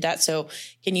you did that. So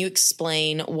can you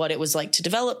explain what it was like to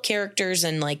develop characters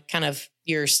and like kind of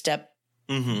your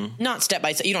not step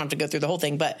by step, you don't have to go through the whole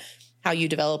thing, but how you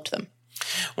developed them?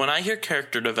 When I hear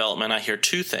character development, I hear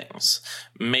two things: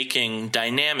 making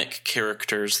dynamic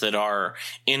characters that are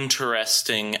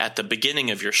interesting at the beginning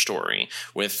of your story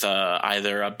with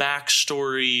either a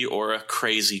backstory or a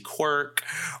crazy quirk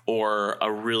or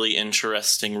a really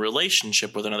interesting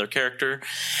relationship with another character.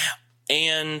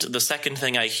 And the second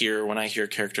thing I hear when I hear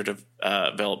character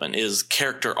development is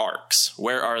character arcs.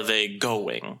 Where are they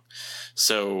going?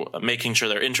 So making sure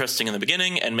they're interesting in the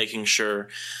beginning and making sure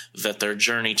that their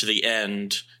journey to the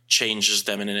end changes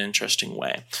them in an interesting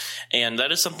way. And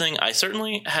that is something I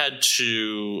certainly had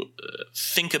to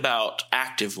think about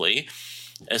actively,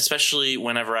 especially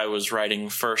whenever I was writing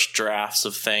first drafts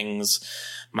of things.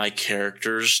 My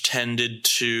characters tended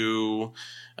to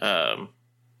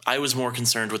I was more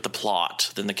concerned with the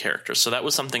plot than the characters. So that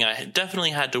was something I definitely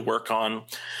had to work on.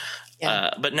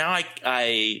 Yeah. But now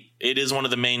it is one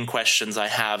of the main questions I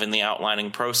have in the outlining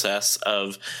process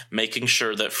of making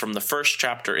sure that from the first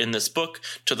chapter in this book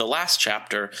to the last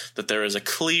chapter, that there is a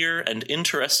clear and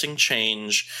interesting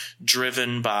change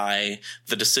driven by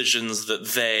the decisions that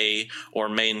they or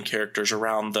main characters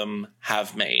around them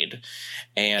have made.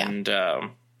 And,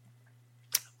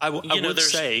 I would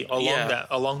say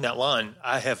along that line,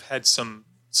 I have had some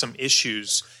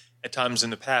issues at times in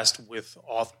the past with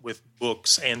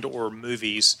books and or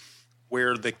movies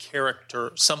where the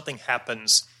character, something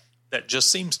happens that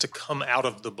just seems to come out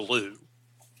of the blue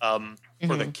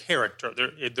for the character.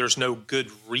 There's no good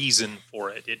reason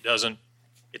for it.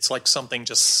 It's like something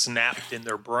just snapped in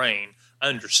their brain. I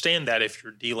understand that if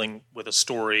you're dealing with a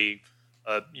story,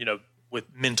 with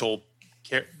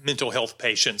mental health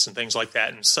patients and things like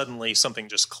that, and suddenly something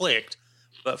just clicked.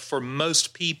 But for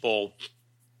most people,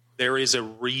 there is a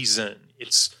reason.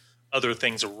 It's other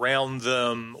things around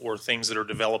them or things that are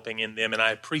developing in them. And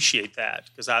I appreciate that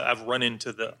because I've run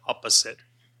into the opposite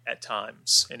at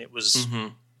times. And it was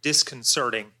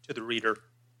disconcerting to the reader.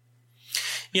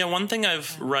 Yeah, one thing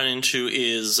I've run into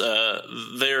is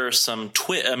there are some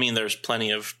there's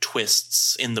plenty of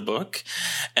twists in the book.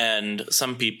 And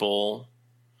some people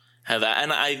have that.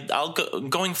 And I'll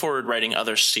going forward writing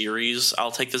other series,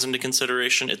 I'll take this into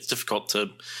consideration. It's difficult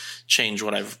to change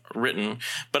what I've written,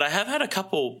 but I have had a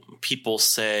couple people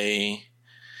say,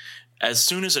 as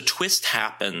soon as a twist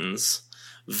happens,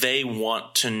 they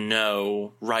want to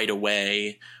know right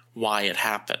away why it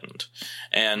happened.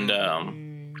 And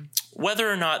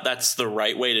whether or not that's the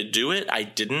right way to do it, I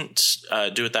didn't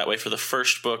do it that way for the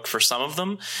first book. For some of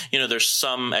them, there's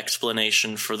some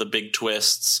explanation for the big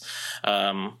twists.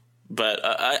 But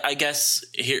I guess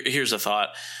here's a thought.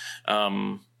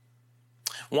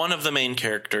 One of the main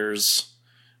characters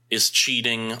is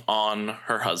cheating on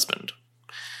her husband.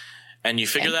 And you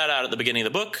figure that out at the beginning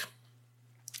of the book.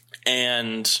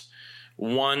 And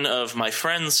one of my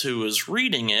friends who was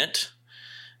reading it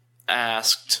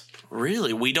asked,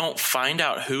 really, we don't find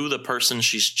out who the person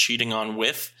she's cheating on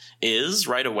with is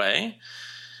right away?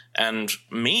 And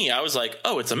I was like,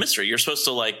 oh, it's a mystery. You're supposed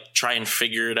to try and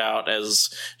figure it out as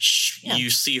you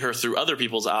see her through other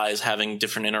people's eyes having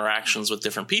different interactions with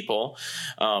different people.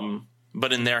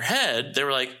 But in their head, they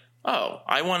were like, oh,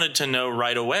 I wanted to know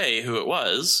right away who it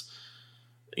was.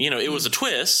 It was a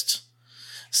twist.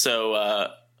 So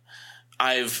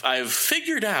I've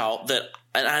figured out that,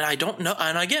 and I don't know,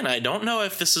 and again, I don't know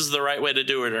if this is the right way to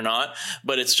do it or not,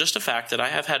 but it's just a fact that I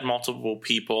have had multiple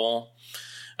people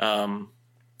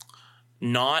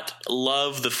not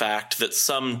love the fact that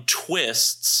some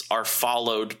twists are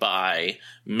followed by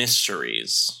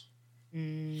mysteries,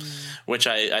 which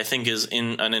I think is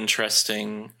an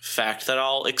interesting fact that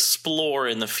I'll explore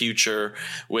in the future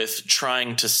with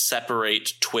trying to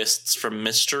separate twists from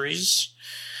mysteries.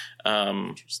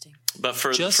 Interesting. But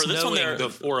for this one, the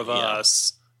four of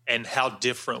us and how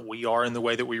different we are in the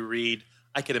way that we read,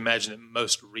 I could imagine that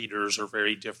most readers are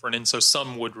very different, and so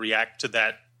some would react to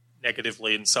that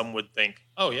negatively, and some would think,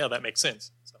 "Oh, yeah, that makes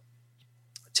sense." So,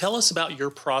 tell us about your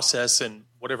process and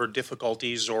whatever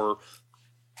difficulties or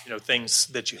things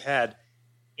that you had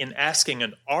in asking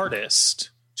an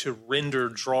artist to render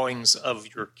drawings of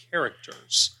your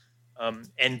characters.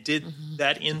 And did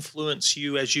that influence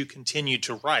you as you continue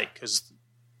to write? Because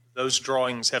those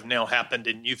drawings have now happened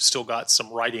and you've still got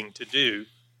some writing to do.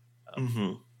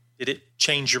 Did it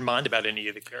change your mind about any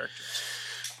of the characters?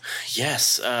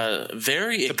 Yes.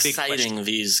 Very exciting,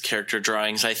 these character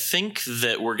drawings. I think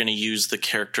that we're going to use the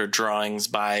character drawings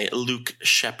by Luke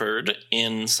Shepard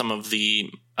in some of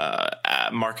the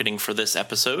marketing for this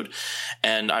episode.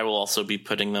 And I will also be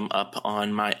putting them up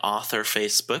on my author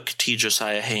Facebook,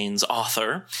 Josiah Haynes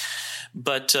author.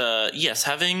 But yes,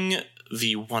 having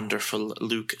the wonderful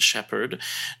Luke Shepard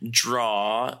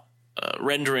draw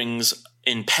renderings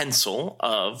in pencil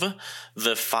of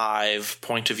the 5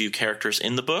 point of view characters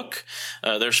in the book.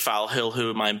 There's Foul Hill,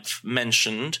 whom I've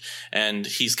mentioned, and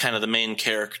he's kind of the main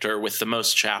character with the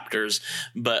most chapters,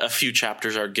 but a few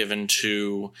chapters are given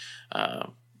to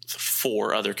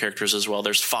 4 other characters as well.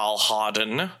 There's Fal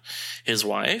Hawden, his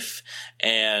wife,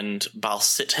 and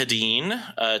Balsit Hadeen,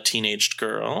 a teenaged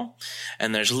girl.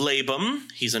 And there's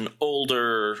Labum, he's an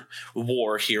older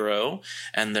war hero.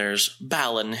 And there's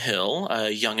Balin Hill, a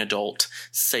young adult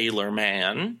sailor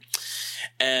man.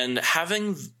 And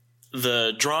having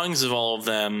the drawings of all of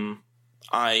them,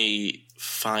 I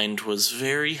find was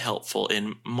very helpful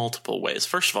in multiple ways.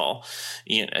 First of all,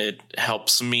 it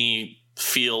helps me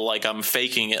feel like I'm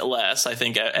faking it less. I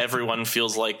think everyone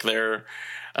feels like they're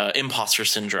imposter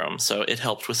syndrome. So it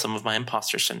helped with some of my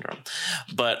imposter syndrome.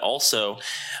 But also,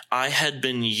 I had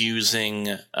been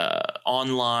using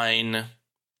online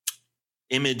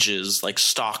images, like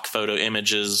stock photo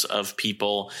images of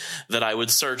people that I would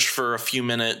search for a few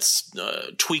minutes,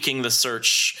 tweaking the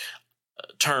search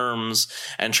terms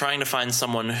and trying to find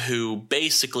someone who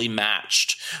basically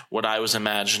matched what I was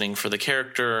imagining for the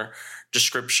character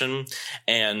description,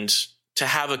 and to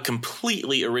have a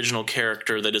completely original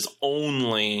character that is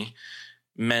only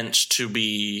meant to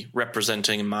be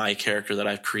representing my character that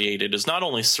I've created is not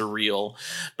only surreal,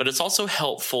 but it's also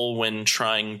helpful when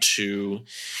trying to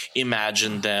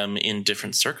imagine them in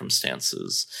different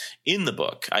circumstances in the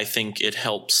book. I think it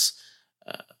helps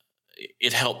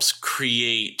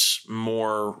create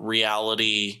more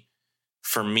reality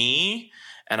for me,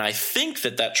 and I think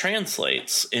that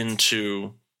translates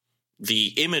into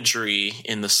the imagery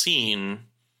in the scene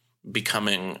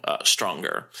becoming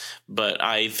stronger. But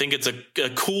I think it's a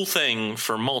cool thing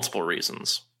for multiple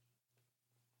reasons.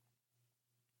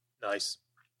 Nice.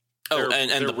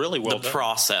 And the, really well the done.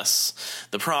 process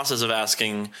of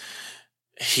asking,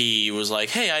 he was like,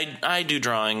 hey, I do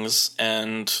drawings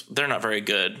and they're not very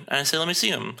good. And I said, let me see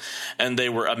them. And they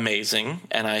were amazing.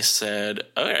 And I said,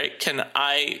 all right, can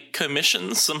I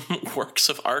commission some works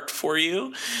of art for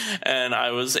you? And I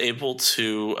was able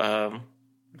to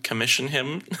commission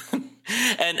him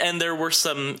And there were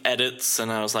some edits,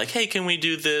 and I was like, hey, can we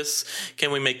do this?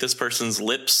 Can we make this person's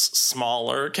lips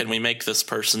smaller? Can we make this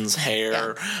person's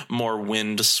hair more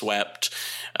wind swept?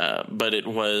 But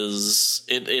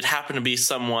it happened to be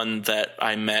someone that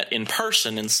I met in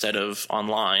person instead of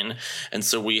online. And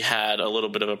so we had a little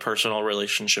bit of a personal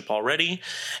relationship already.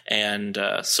 And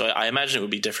so I imagine it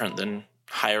would be different than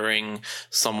hiring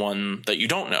someone that you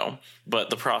don't know. But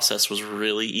the process was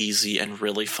really easy and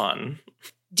really fun.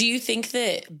 Do you think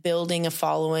that building a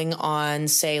following on,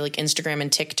 say, like Instagram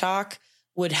and TikTok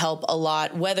would help a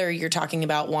lot, whether you're talking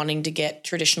about wanting to get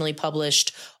traditionally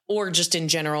published or just in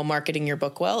general marketing your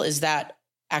book well? Is that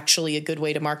actually a good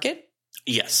way to market?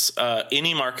 Yes.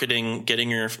 Any marketing, getting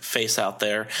your face out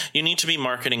there, you need to be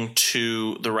marketing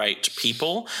to the right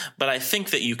people. But I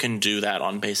think that you can do that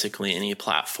on basically any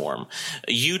platform.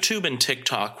 YouTube and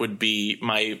TikTok would be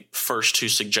my first two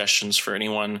suggestions for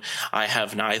anyone. I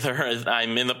have neither.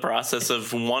 I'm in the process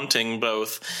of wanting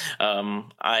both.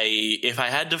 If I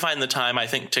had to find the time, I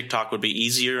think TikTok would be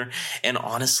easier. And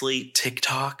honestly,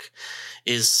 TikTok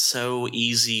is so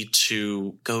easy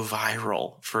to go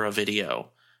viral for a video.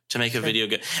 To make a video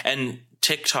good. And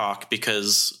TikTok,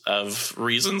 because of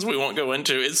reasons we won't go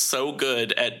into, is so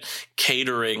good at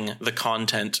catering the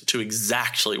content to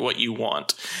exactly what you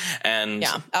want. And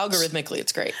algorithmically,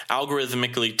 it's great.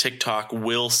 Algorithmically, TikTok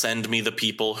will send me the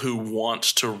people who want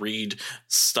to read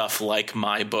stuff like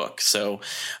my book. So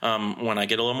when I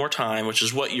get a little more time, which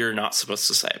is what you're not supposed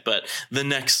to say, but the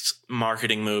next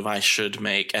marketing move I should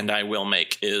make, and I will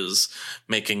make, is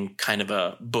making kind of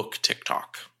a book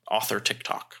TikTok, author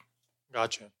TikTok.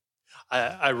 Gotcha.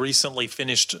 I recently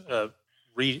finished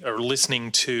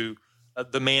listening to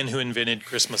The Man Who Invented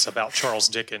Christmas about Charles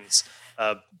Dickens,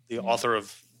 the author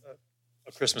of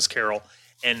A Christmas Carol.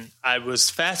 And I was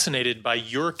fascinated by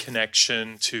your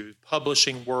connection to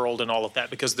publishing world and all of that,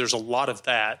 because there's a lot of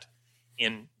that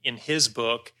in his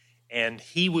book. And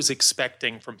he was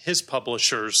expecting from his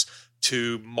publishers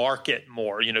to market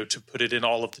more, to put it in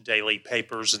all of the daily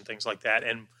papers and things like that.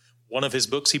 And one of his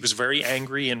books, he was very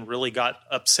angry and really got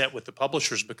upset with the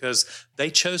publishers because they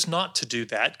chose not to do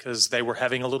that because they were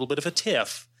having a little bit of a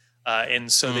tiff.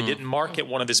 And so they didn't market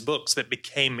one of his books that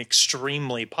became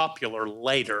extremely popular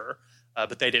later,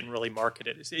 but they didn't really market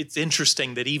it. It's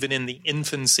interesting that even in the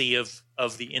infancy of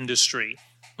the industry,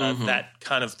 that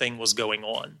kind of thing was going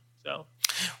on. So.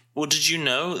 Well, did you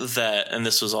know that, and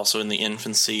this was also in the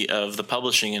infancy of the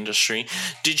publishing industry,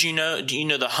 do you know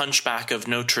The Hunchback of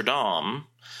Notre Dame?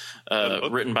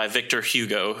 Written by Victor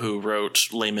Hugo, who wrote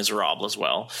Les Miserables as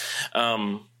well.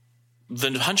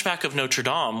 The Hunchback of Notre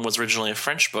Dame was originally a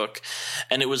French book,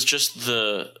 and it was just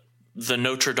the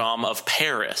Notre Dame of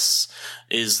Paris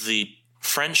is the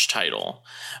French title,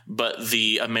 but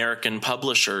the American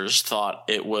publishers thought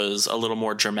it was a little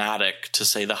more dramatic to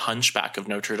say The Hunchback of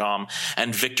Notre Dame,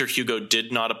 and Victor Hugo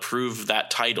did not approve that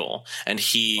title, and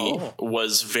he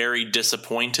was very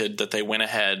disappointed that they went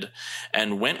ahead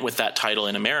and went with that title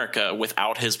in America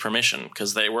without his permission,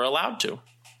 because they were allowed to.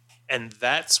 And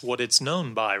that's what it's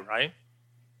known by, right?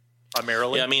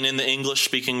 Primarily? Yeah, I mean, in the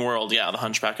English-speaking world, The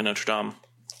Hunchback of Notre Dame.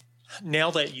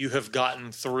 Now that you have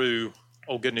gotten through...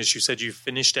 Oh, goodness, you said you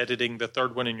finished editing the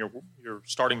third one and you're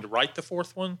starting to write the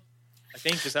fourth one, I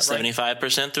think. Is that right?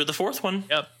 75% through the fourth one.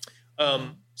 Yep.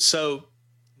 So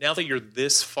now that you're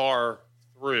this far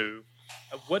through,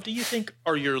 what do you think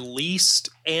are your least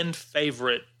and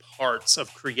favorite parts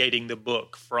of creating the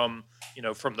book, from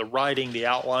the writing, the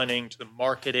outlining, to the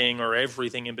marketing, or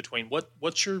everything in between?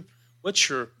 What's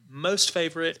your most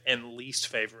favorite and least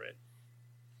favorite?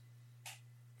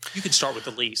 You can start with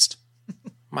the least.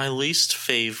 My least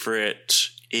favorite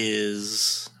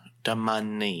is the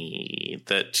money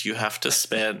that you have to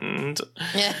spend to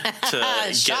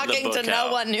shocking get the book to no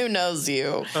out. one who knows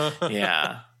you.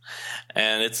 Yeah.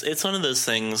 And it's one of those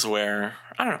things where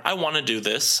I want to do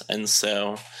this,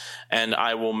 and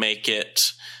I will make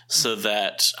it so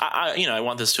that I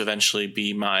want this to eventually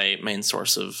be my main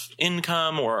source of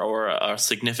income or a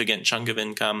significant chunk of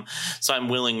income. So I'm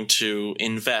willing to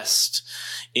invest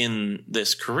in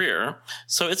this career.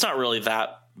 So it's not really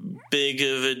that big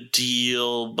of a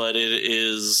deal, but it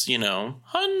is,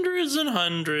 hundreds and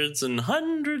hundreds and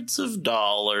hundreds of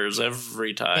dollars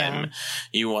every time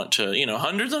you want to,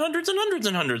 hundreds and hundreds and hundreds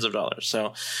and hundreds of dollars.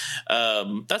 So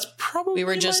that's probably we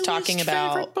were just talking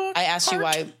about, I asked you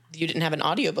why you didn't have an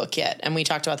audiobook yet, and we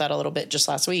talked about that a little bit just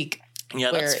last week.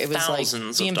 Yeah, where that's it was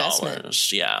thousands like the of investment.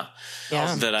 dollars. Yeah,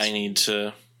 that I need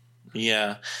to.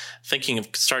 Yeah, thinking of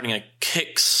starting a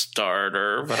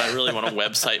Kickstarter, but I really want a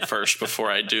website first before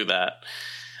I do that.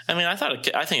 I mean, I think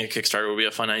a Kickstarter would be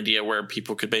a fun idea where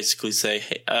people could basically say,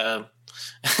 "Hey,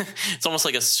 it's almost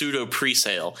like a pseudo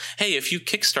pre-sale. Hey, if you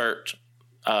kickstart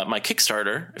my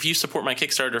Kickstarter, if you support my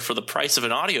Kickstarter for the price of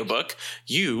an audiobook,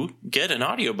 you get an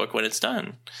audiobook when it's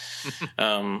done.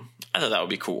 I thought that would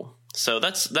be cool. So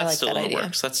that's like still in the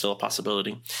works. That's still a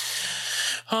possibility.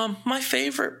 My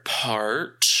favorite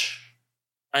part,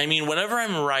 I mean, whenever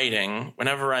I'm writing,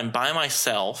 whenever I'm by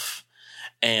myself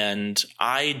and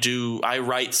I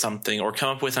write something or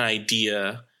come up with an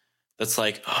idea that's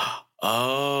like,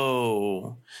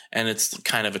 oh, and it's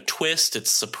kind of a twist.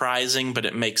 It's surprising, but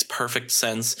it makes perfect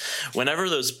sense. Whenever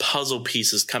those puzzle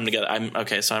pieces come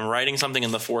together, so I'm writing something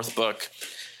in the fourth book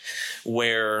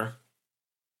where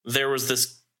there was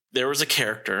a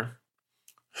character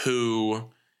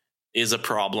who is a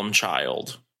problem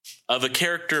child of a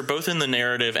character, both in the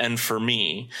narrative and for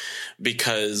me,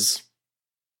 because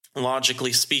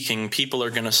logically speaking, people are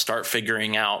going to start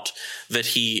figuring out that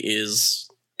he is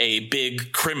a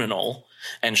big criminal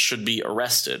and should be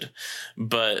arrested.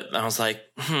 But I was like,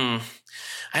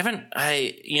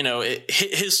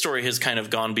 his story has kind of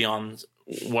gone beyond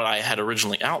what I had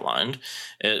originally outlined.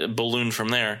 It ballooned from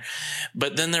there.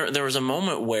 But then there was a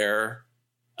moment where,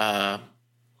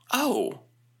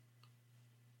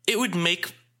 it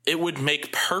would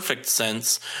make perfect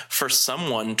sense for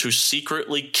someone to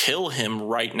secretly kill him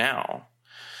right now.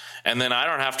 And then I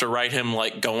don't have to write him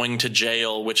like going to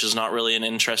jail, which is not really an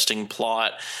interesting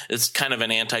plot. It's kind of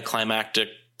an anticlimactic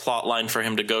plot line for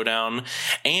him to go down.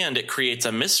 And it creates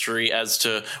a mystery as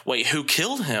to, wait, who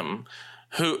killed him?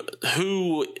 Who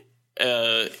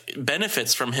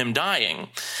benefits from him dying?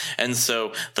 And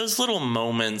so those little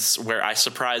moments where I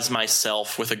surprise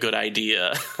myself with a good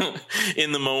idea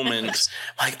in the moment,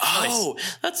 like, oh,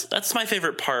 that's my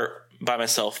favorite part by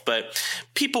myself. But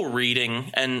people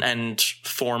reading and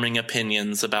forming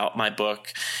opinions about my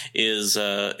book is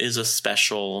a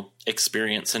special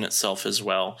experience in itself as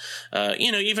well.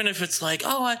 Even if it's like,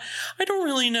 I don't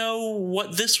really know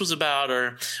what this was about,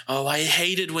 or, I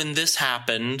hated when this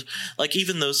happened. Like,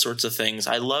 even those sorts of things.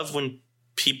 I love when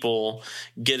people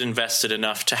get invested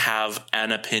enough to have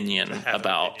an opinion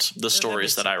about the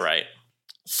stories that I write.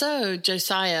 So,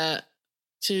 Josiah,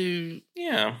 to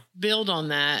build on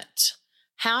that,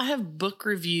 how have book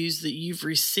reviews that you've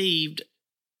received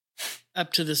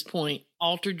up to this point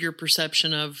altered your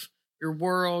perception of your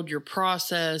world, your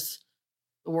process,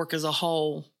 the work as a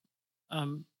whole?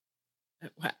 How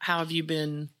have you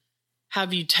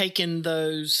taken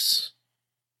those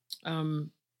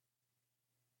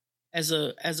as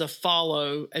a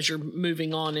follow as you're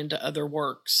moving on into other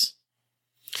works?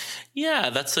 Yeah,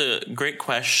 that's a great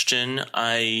question.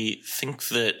 I think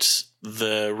that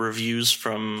the reviews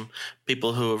from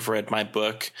people who have read my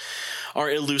book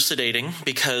are elucidating,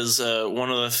 because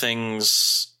one of the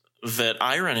things that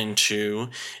I run into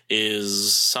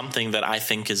is something that I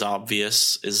think is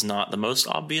obvious is not the most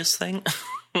obvious thing.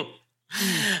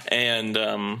 And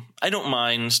I don't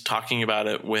mind talking about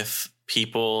it with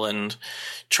people and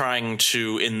trying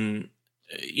to,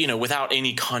 without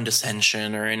any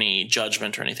condescension or any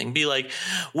judgment or anything, be like,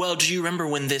 well, do you remember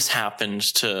when this happened,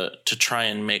 to try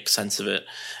and make sense of it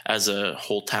as a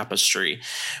whole tapestry.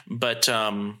 But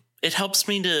it helps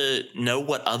me to know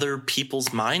what other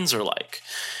people's minds are like.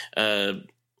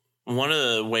 One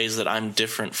of the ways that I'm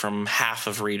different from half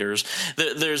of readers,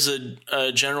 there's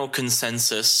a general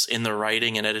consensus in the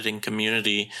writing and editing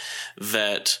community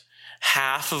that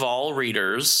half of all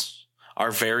readers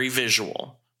are very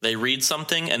visual. They read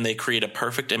something and they create a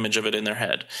perfect image of it in their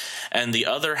head. And the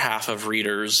other half of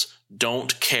readers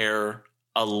don't care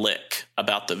a lick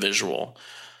about the visual.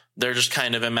 They're just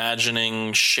kind of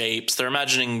imagining shapes. They're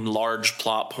imagining large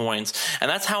plot points. And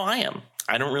that's how I am.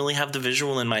 I don't really have the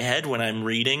visual in my head when I'm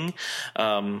reading.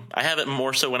 I have it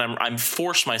more so when I'm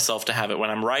forced myself to have it when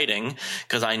I'm writing,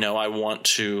 because I know I want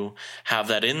to have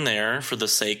that in there for the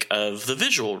sake of the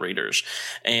visual readers.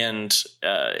 And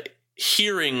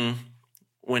hearing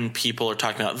when people are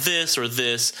talking about this or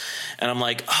this, and I'm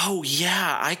like, oh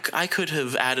yeah, I could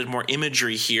have added more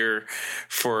imagery here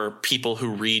for people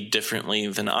who read differently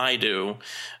than I do.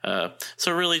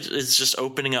 So really it's just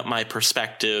opening up my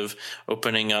perspective,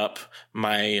 opening up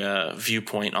my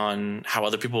viewpoint on how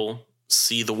other people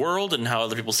see the world and how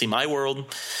other people see my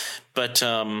world. But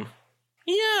I'll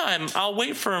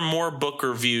wait for more book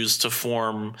reviews to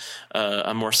form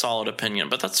a more solid opinion.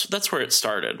 But that's where it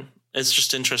started. It's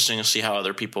just interesting to see how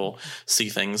other people see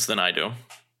things than I do.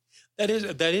 That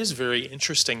is very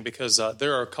interesting, because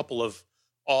there are a couple of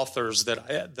authors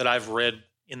that I've read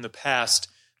in the past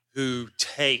who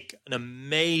take an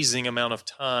amazing amount of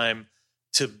time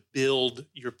to build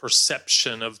your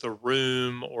perception of the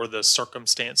room or the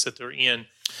circumstance that they're in.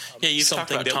 You've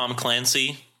talked about Tom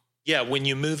Clancy. yeah, when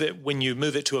you move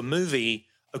it to a movie,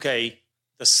 okay,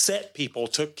 the set people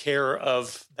took care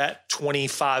of that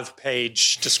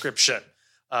 25-page description.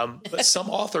 But some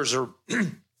authors are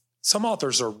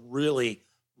really,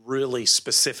 really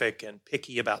specific and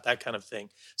picky about that kind of thing.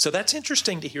 So that's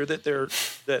interesting to hear that there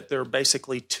are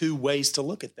basically two ways to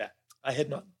look at that. I had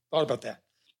not thought about that.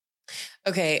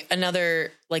 Okay,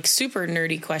 another like super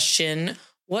nerdy question.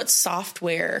 What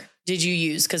software did you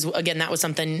use? Because again, that was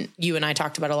something you and I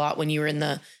talked about a lot when you were in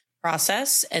the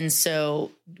process. And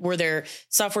so were there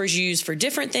softwares you used for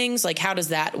different things? Like, how does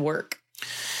that work?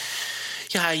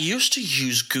 Yeah, I used to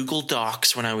use Google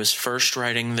Docs when I was first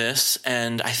writing this,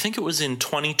 and I think it was in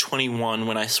 2021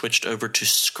 when I switched over to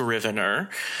Scrivener,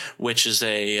 which is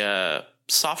a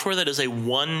software that is a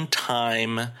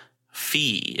one-time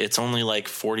fee. It's only like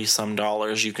 $40 some.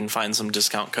 You can find some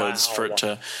discount codes for it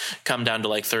to come down to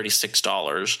like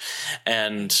 $36.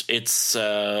 And it's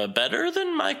better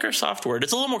than Microsoft Word.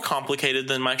 It's a little more complicated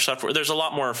than Microsoft Word. There's a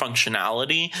lot more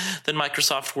functionality than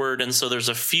Microsoft Word. And so there's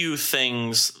a few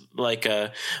things like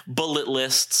bullet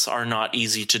lists are not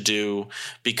easy to do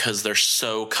because they're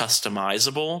so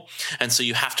customizable. And so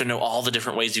you have to know all the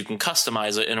different ways you can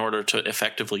customize it in order to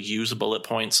effectively use bullet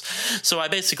points. So I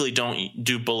basically don't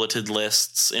do bulleted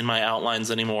lists in my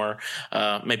outlines anymore,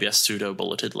 maybe a pseudo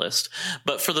bulleted list.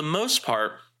 But for the most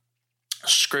part,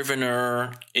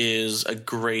 Scrivener is a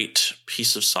great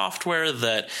piece of software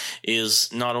that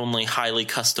is not only highly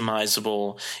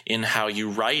customizable in how you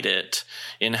write it,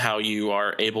 in how you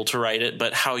are able to write it,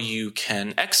 but how you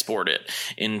can export it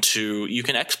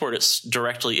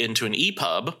directly into an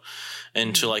EPUB,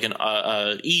 into like an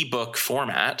ebook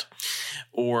format,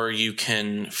 or you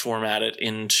can format it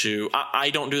into,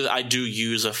 I don't do that. I do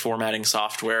use a formatting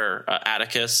software,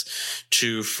 Atticus,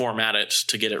 to format it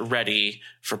to get it ready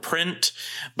for print,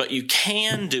 but you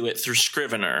can do it through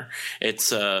Scrivener.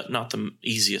 It's not the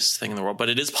easiest thing in the world, but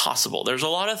it is possible. There's a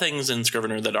lot of things in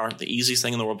Scrivener that aren't the easiest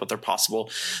thing in the world, but they're possible.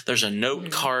 There's a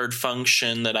note card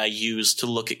function that I use to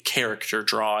look at character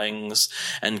drawings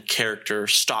and character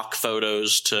stock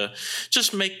photos to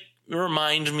just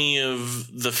remind me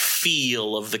of the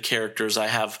feel of the characters. I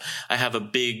have a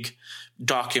big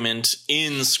document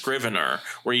in Scrivener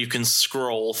where you can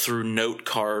scroll through note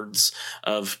cards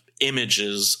of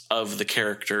images of the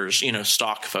characters,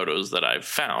 stock photos that I've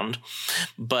found.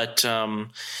 But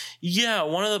one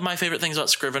of my favorite things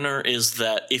about Scrivener is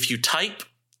that if you type,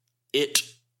 it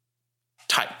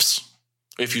types.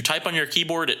 If you type on your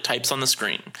keyboard, it types on the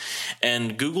screen.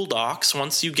 And Google Docs,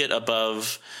 once you get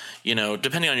above,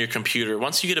 depending on your computer,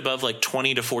 once you get above like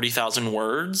 20 to 40,000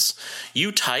 words,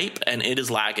 you type and it is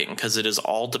lagging because it is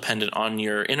all dependent on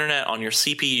your internet, on your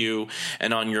CPU,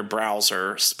 and on your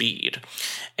browser speed.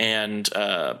 And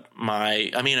a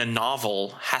novel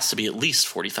has to be at least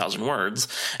 40,000 words.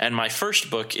 And my first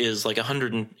book is like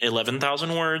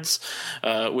 111,000 words,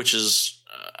 which is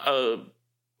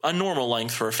a normal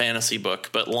length for a fantasy book,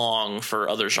 but long for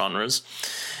other genres.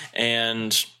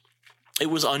 And it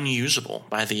was unusable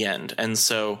by the end. And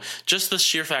so just the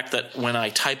sheer fact that when I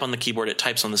type on the keyboard, it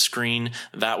types on the screen,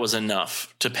 that was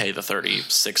enough to pay the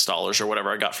 $36 or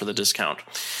whatever I got for the discount.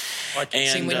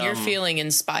 And when you're feeling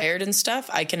inspired and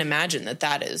stuff, I can imagine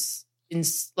that is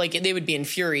they would be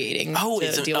infuriating. It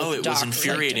was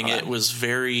infuriating. It was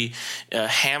very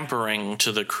hampering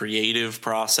to the creative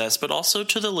process, but also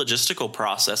to the logistical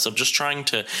process of just trying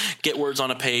to get words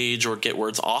on a page or get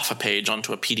words off a page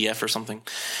onto a PDF or something.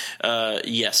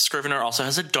 Yes, Scrivener also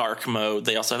has a dark mode.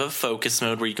 They also have a focus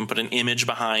mode where you can put an image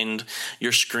behind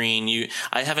your screen.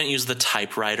 I haven't used the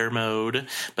typewriter mode,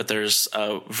 but there's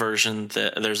a version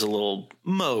there's a little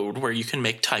mode where you can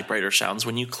make typewriter sounds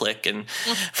when you click. And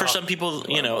for some people,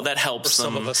 that helps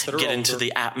them get into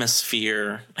the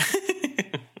atmosphere.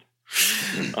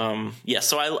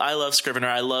 So I love Scrivener.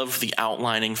 I love the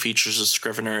outlining features of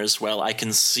Scrivener as well. I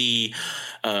can see,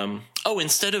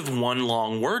 instead of one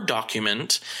long Word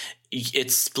document,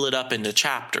 it's split up into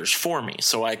chapters for me.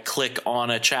 So I click on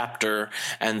a chapter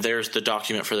and there's the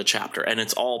document for the chapter, and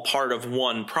it's all part of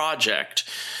one project,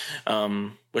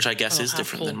 which I guess is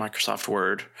different than Microsoft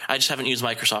Word. I just haven't used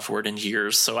Microsoft Word in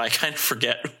years, so I kind of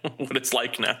forget what it's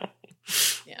like now.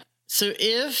 Yeah. So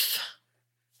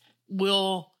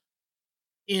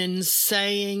in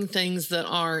saying things that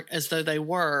aren't as though they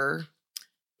were,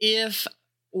 if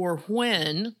or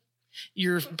when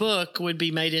your book would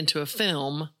be made into a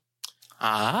film,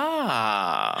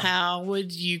 how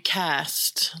would you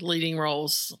cast leading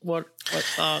roles? What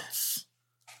thoughts?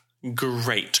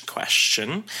 Great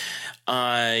question.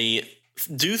 I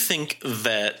do think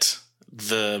that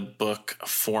the book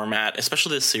format,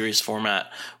 especially the series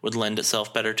format, would lend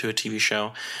itself better to a TV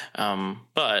show.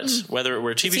 But whether it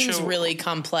were a TV seems show, really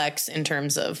complex in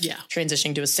terms of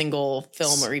transitioning to a single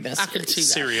film or even a series. I could see that.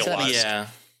 Serialized. yeah.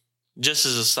 Just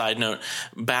as a side note,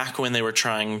 back when they were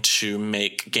trying to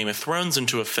make Game of Thrones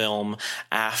into a film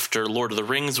after Lord of the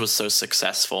Rings was so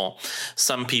successful,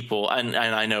 some people, and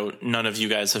I know none of you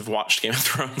guys have watched Game of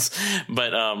Thrones,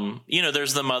 but,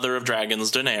 there's the mother of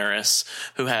dragons, Daenerys,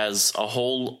 who has a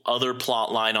whole other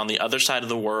plot line on the other side of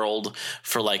the world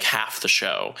for like half the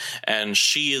show. And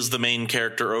she is the main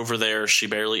character over there. She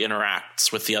barely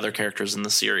interacts with the other characters in the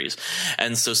series.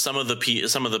 And so some of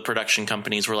the production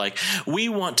companies were like, we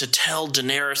want to tell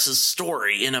Daenerys'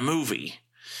 story in a movie.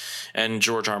 And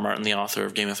George R. R. Martin, the author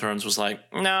of Game of Thrones, was like,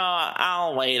 no,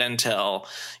 I'll wait until,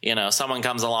 someone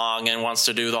comes along and wants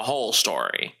to do the whole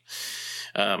story.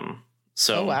 Oh,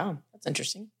 wow. That's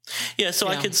interesting. Yeah, so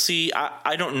I could see,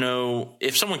 I don't know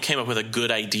if someone came up with a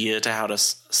good idea to how to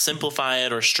simplify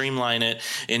it or streamline it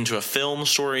into a film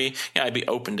story. Yeah, I'd be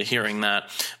open to hearing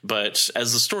that. But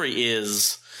as the story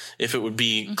is, if it would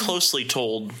be closely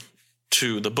told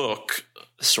to the book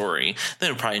story, then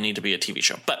it would probably need to be a TV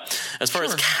show. But as far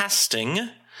as casting,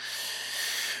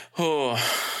 I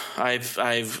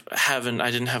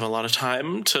didn't have a lot of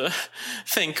time to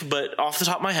think, but off the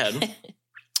top of my head,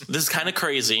 this is kind of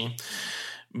crazy,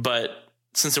 but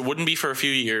since it wouldn't be for a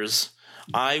few years,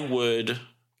 I would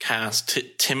cast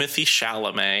Timothy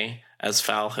Chalamet as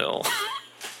Val Hill.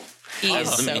 He is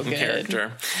the so main good.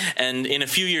 character. And in a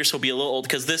few years, he'll be a little old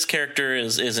because this character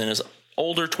is in his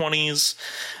older 20s,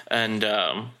 and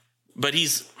but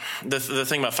he's the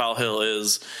thing about Val Hill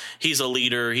is he's a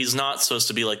leader. He's not supposed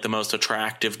to be like the most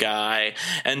attractive guy.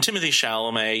 And Timothy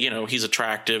Chalamet, he's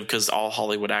attractive because all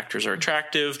Hollywood actors are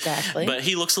attractive. Exactly. But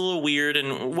he looks a little weird,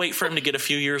 and wait for him to get a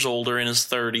few years older in his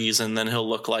 30s, and then he'll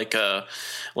look like a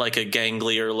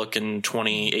ganglier looking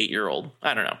 28-year-old.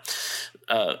 I don't know.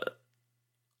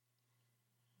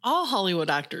 All Hollywood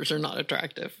actors are not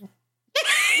attractive.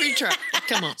 Retract.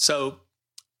 Come on. So,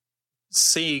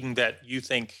 seeing that you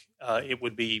think it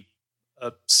would be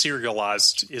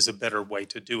serialized is a better way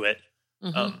to do it,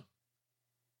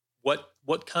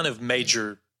 what kind of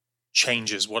major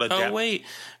changes? What Oh wait,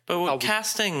 but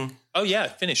casting? Oh yeah,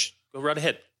 finish. Go right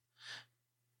ahead.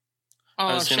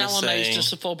 Oh, Chalamet's is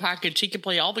just a full package. He can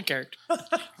play all the characters.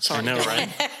 Sorry, I know, right?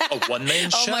 A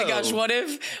one-man show. Oh my gosh, what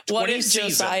if 20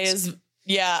 seasons. Josiah's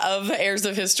of Heirs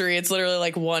of History, it's literally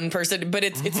like one person, but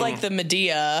it's like the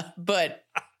Medea, but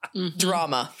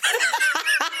drama.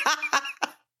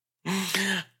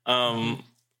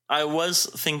 I was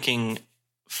thinking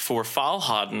for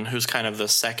Falhaden, who's kind of the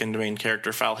second main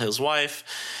character, Fal, his wife,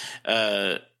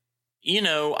 I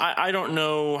don't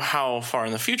know how far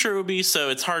in the future it would be, so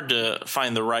it's hard to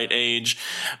find the right age,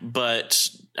 but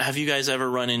have you guys ever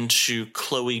run into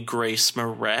Chloe Grace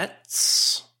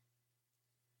Moretz?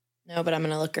 No, but I'm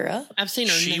going to look her up. I've seen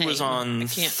her. She was on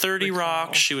 30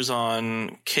 Rock. She was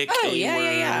on Kick A-Word.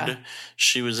 Yeah.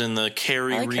 She was in the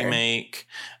Carrie remake.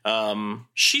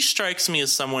 She strikes me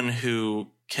as someone who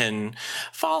can...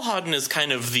 Falhaden is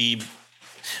kind of the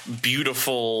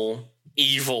beautiful,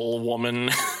 evil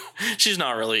woman. She's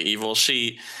not really evil.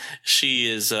 She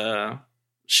is...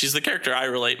 she's the character I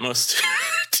relate most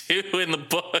to in the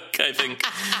book, I think.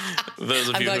 Those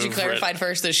of I'm you glad you clarified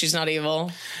first that she's not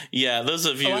evil. Yeah, those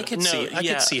of you... I could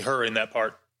see her in that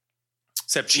part.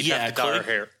 Except she'd have to dye her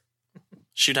hair.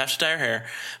 She'd have to dye her hair.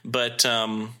 But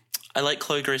I like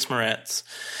Chloe Grace Moretz.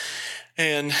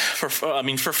 And for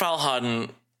Falhaden,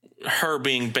 her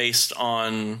being based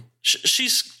on...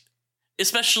 She's...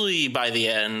 Especially by the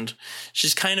end,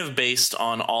 she's kind of based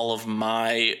on all of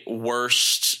my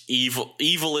worst,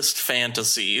 evilest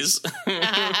fantasies.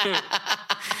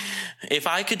 If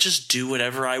I could just do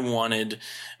whatever I wanted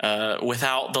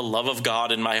without the love of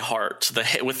God in my heart,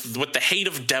 with the hate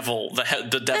of the devil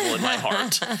in my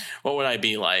heart, what would I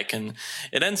be like? And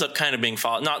it ends up kind of being,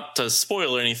 not to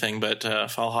spoil anything, but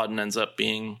Falhaden ends up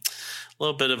being a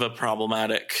little bit of a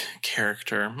problematic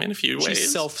character in a few ways.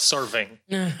 She's self-serving.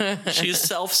 She's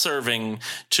self-serving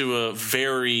to a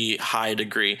very high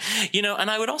degree.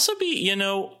 And I would also be,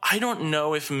 I don't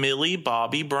know if Millie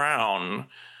Bobby Brown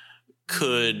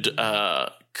could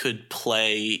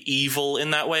play evil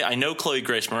in that way. I know Chloe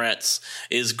Grace Moretz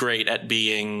is great at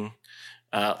being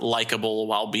likable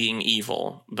while being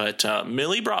evil, but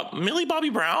Millie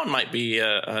Bobby Brown might be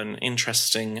an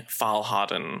interesting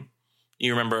Falhaden.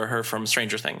 You remember her from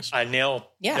Stranger Things? I now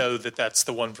know that that's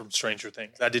the one from Stranger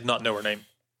Things. I did not know her name.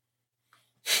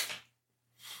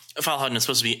 Falhouden is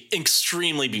supposed to be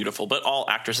extremely beautiful, but all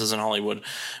actresses in Hollywood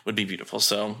would be beautiful.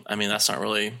 So, I mean, that's not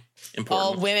really important.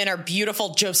 All women are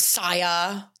beautiful.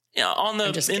 Josiah. Yeah,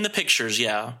 in the pictures,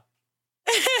 yeah.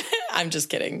 I'm just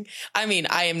kidding. I mean,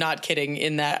 I am not kidding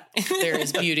in that there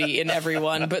is beauty in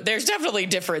everyone, but there's definitely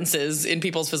differences in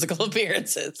people's physical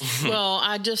appearances. Well,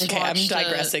 I'm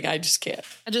digressing. I just can't.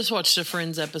 I just watched a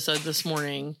Friends episode this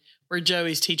morning where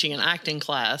Joey's teaching an acting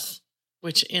class,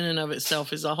 which in and of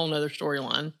itself is a whole nother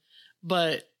storyline.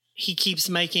 But he keeps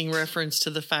making reference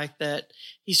to the fact that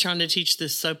he's trying to teach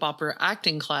this soap opera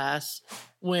acting class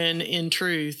when in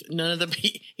truth,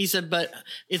 he said, but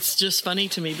it's just funny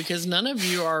to me because none of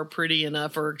you are pretty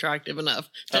enough or attractive enough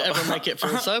to ever make it for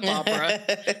a soap opera.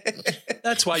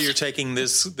 That's why you're taking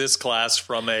this class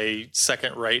from a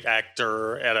second-rate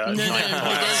actor at a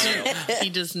No,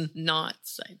 he does not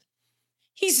say that.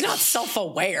 He's not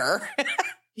self-aware.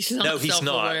 He's not.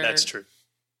 That's true.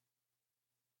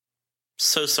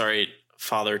 So sorry,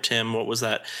 Father Tim. What was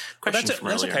that question from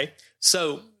earlier? That's okay.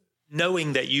 So,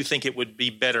 knowing that you think it would be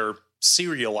better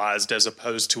serialized as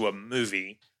opposed to a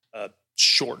movie, a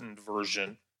shortened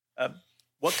version,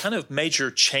 what kind of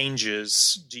major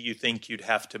changes do you think you'd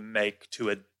have to make to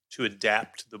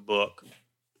adapt the book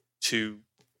to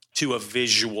a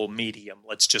visual medium?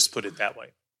 Let's just put it that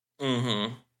way.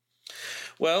 Mm-hmm.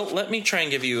 Well, let me try and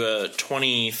give you a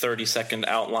 20, 30-second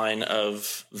outline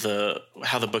of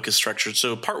how the book is structured.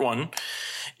 So part one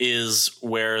is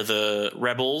where the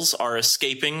rebels are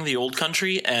escaping the old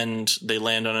country and they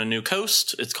land on a new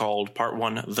coast. It's called part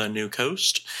one, The New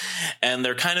Coast. And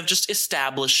they're kind of just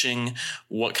establishing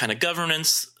what kind of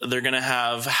governance they're going to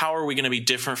have. How are we going to be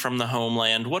different from the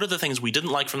homeland? What are the things we didn't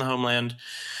like from the homeland?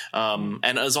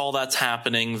 And as all that's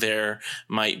happening, there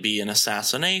might be an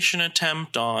assassination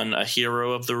attempt on a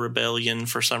hero of the rebellion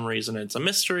for some reason. It's a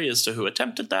mystery as to who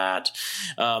attempted that.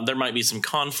 There might be some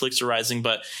conflicts arising,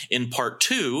 but in part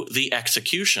two, the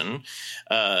execution,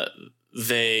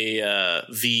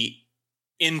 the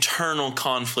internal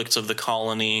conflicts of the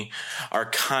colony are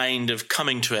kind of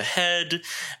coming to a head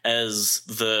as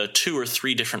the 2 or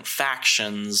 3 different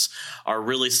factions are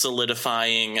really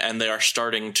solidifying and they are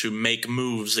starting to make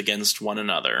moves against one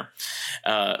another.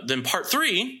 Then part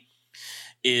 3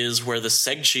 is where the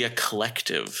Seggia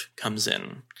Collective comes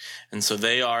in. And so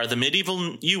they are the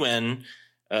medieval UN,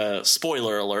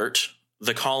 spoiler alert,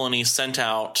 the colony sent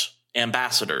out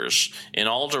ambassadors in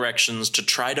all directions to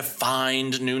try to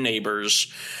find new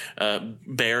neighbors,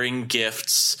 bearing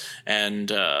gifts and,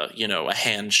 a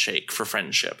handshake for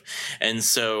friendship. And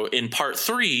so in part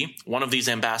 3, one of these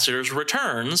ambassadors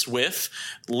returns with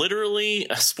literally,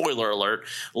 spoiler alert,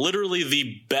 literally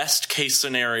the best case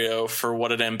scenario for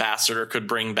what an ambassador could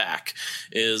bring back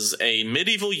is a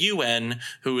medieval UN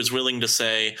who is willing to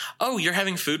say, oh, you're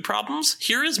having food problems?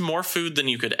 Here is more food than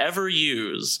you could ever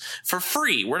use for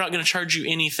free. We're not going to charge you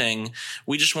anything.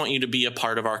 We just want you to be a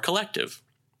part of our collective.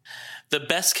 The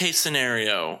best case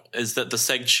scenario is that the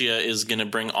Seggia is going to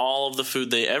bring all of the food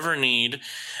they ever need.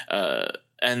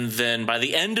 And then by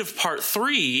the end of part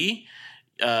 3,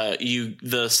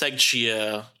 the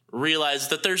Seggia realize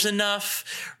that there's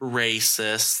enough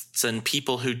racists and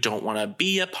people who don't want to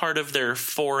be a part of their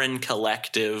foreign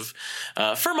collective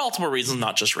for multiple reasons,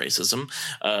 not just racism,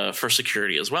 for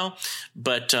security as well.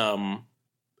 But the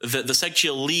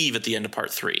Seggia leave at the end of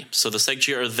part 3. So the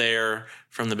Seggia are there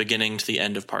from the beginning to the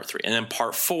end of part 3. And then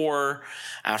part 4,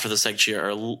 after the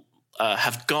Seggia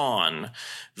have gone,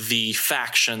 the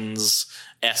factions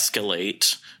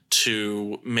escalate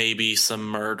to maybe some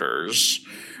murders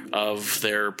of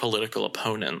their political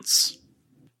opponents.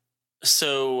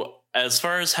 So as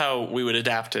far as how we would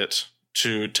adapt it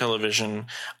to television,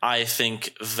 I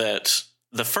think that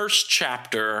the first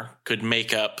chapter could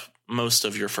make up most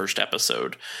of your first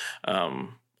episode.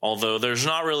 Although there's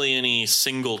not really any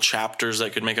single chapters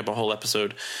that could make up a whole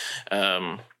episode.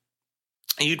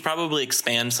 You'd probably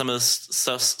expand some of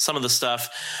the stuff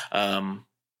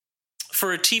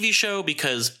for a TV show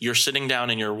because you're sitting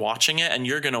down and you're watching it and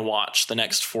you're going to watch the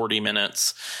next 40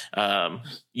 minutes.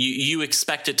 You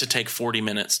expect it to take 40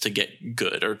 minutes to get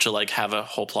good or to have a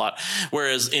whole plot.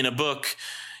 Whereas in a book,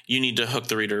 you need to hook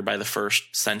the reader by the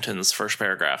first sentence, first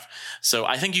paragraph. So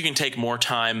I think you can take more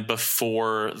time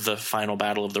before the final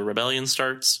battle of the rebellion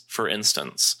starts, for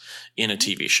instance, in a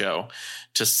TV show,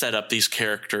 to set up these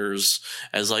characters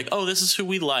as oh, this is who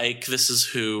we like, this is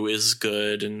who is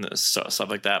good, and stuff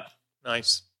like that.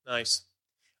 Nice.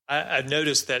 I've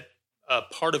noticed that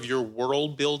part of your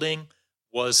world building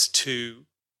was to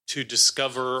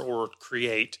discover or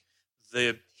create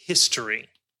the history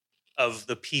of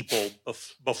the people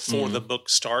before the book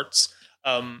starts.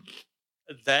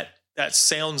 That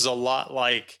sounds a lot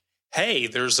like hey,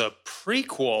 there's a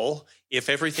prequel. If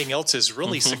everything else is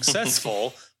really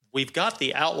successful, we've got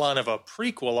the outline of a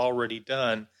prequel already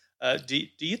done. Do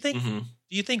you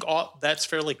think that's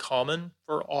fairly common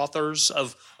for authors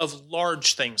of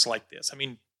large things like this? I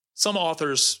mean, some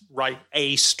authors write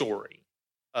a story,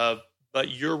 but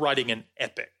you're writing an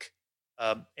epic,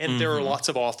 and there are lots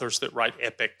of authors that write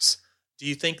epics. Do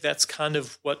you think that's kind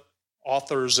of what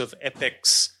authors of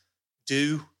epics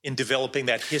do in developing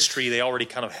that history? They already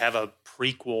kind of have a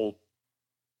prequel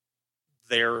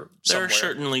there somewhere. There are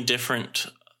certainly different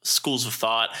schools of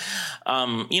thought.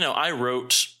 I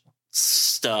wrote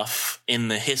stuff in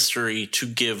the history to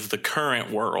give the current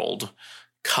world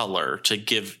color,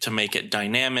 to make it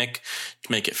dynamic,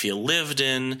 to make it feel lived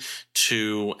in,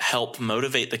 to help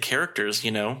motivate the characters.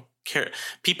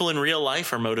 People in real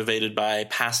life are motivated by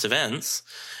past events.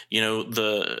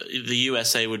 The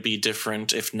USA would be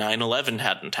different if 9/11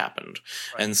 hadn't happened.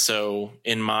 Right. And so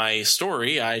in my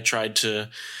story, I tried to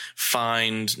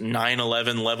find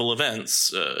 9/11 level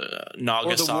events,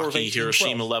 Nagasaki,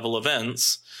 Hiroshima level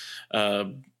events.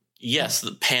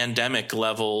 The pandemic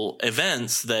level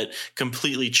events that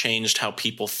completely changed how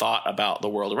people thought about the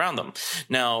world around them.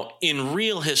 Now, in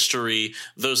real history,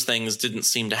 those things didn't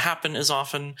seem to happen as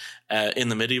often in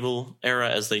the medieval era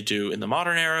as they do in the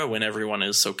modern era when everyone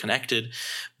is so connected.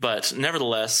 But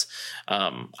nevertheless,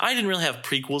 I didn't really have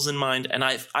prequels in mind. And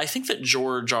I think that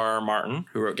George R.R. Martin,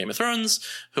 who wrote Game of Thrones,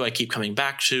 who I keep coming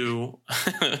back to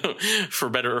for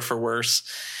better or for worse,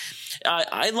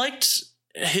 I liked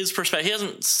his perspective. He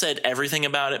hasn't said everything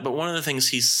about it, but one of the things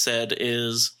he said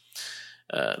is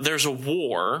there's a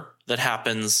war that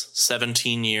happens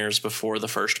 17 years before the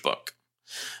first book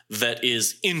that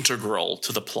is integral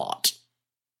to the plot.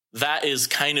 That is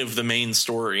kind of the main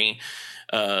story.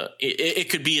 It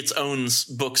could be its own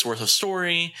book's worth of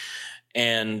story,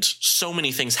 and so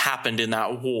many things happened in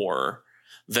that war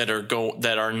that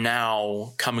are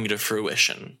now coming to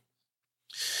fruition.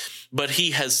 But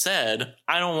he has said,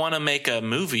 I don't want to make a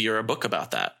movie or a book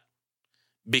about that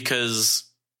because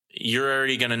you're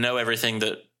already going to know everything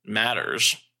that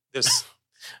matters. In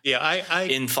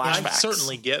flashbacks. I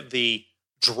certainly get the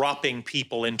dropping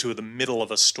people into the middle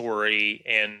of a story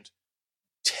and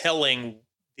telling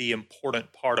the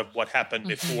important part of what happened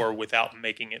before without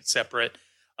making it separate.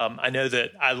 I know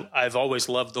that I've always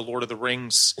loved the Lord of the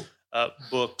Rings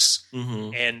books.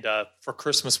 And for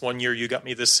Christmas one year, you got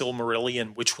me the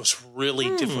Silmarillion, which was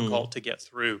really difficult to get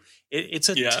through. It's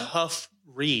a tough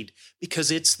read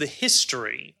because it's the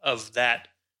history of that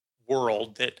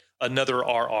world that another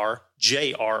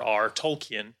J.R.R.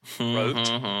 Tolkien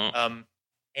wrote.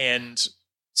 And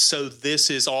so this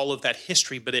is all of that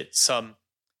history, but it's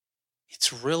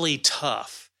really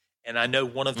tough. And I know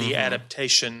one of the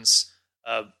adaptations,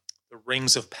 The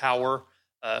Rings of Power,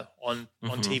 on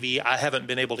TV. I haven't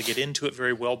been able to get into it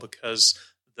very well because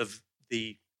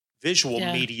the visual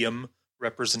medium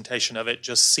representation of it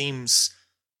just seems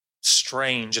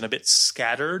strange and a bit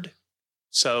scattered.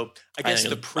 So I guess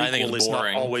the prequel is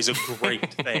not always a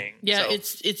great thing.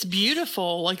 It's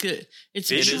beautiful. Like it's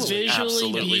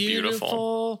visually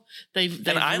beautiful. They've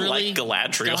I really like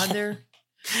Galadriel.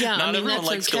 Not everyone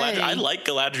likes Galadriel. I like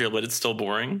Galadriel, but it's still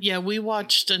boring. Yeah, we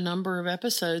watched a number of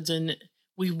episodes and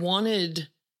we wanted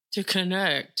to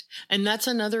connect. And that's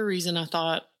another reason I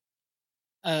thought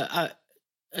a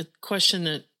question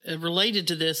that related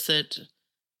to this that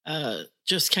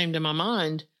just came to my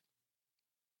mind.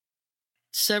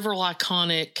 Several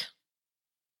iconic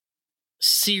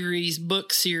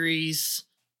book series,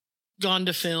 gone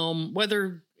to film,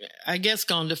 gone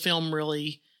to film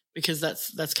really, because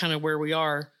that's kind of where we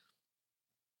are.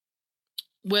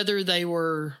 Whether they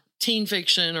were teen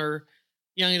fiction or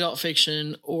young adult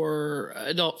fiction or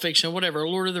adult fiction, whatever,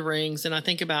 Lord of the Rings. And I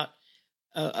think about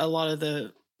a lot of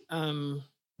the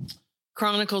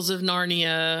Chronicles of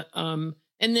Narnia, and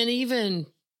then even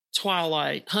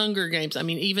Twilight, Hunger Games. I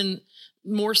mean, even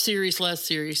more series, less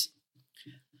series.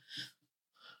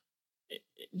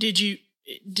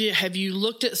 Have you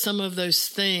looked at some of those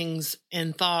things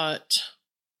and thought,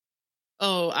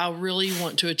 oh, I really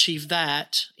want to achieve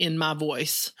that in my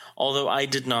voice? Although I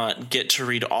did not get to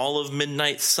read all of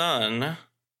Midnight Sun,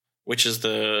 which is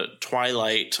the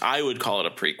Twilight, I would call it a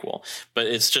prequel, but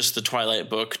it's just the Twilight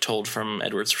book told from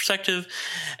Edward's perspective.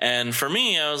 And for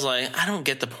me, I was like, I don't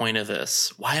get the point of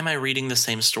this. Why am I reading the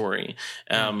same story?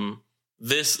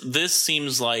 This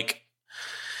seems like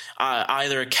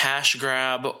either a cash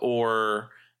grab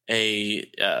or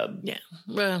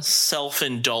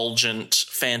self-indulgent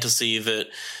fantasy that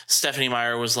Stephanie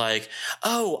Meyer was like,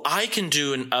 oh, I can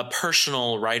do a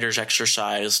personal writer's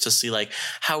exercise to see like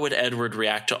how would Edward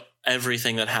react to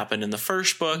everything that happened in the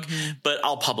first book, but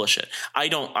I'll publish it.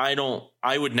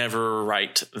 I would never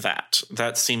write that.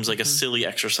 That seems like a silly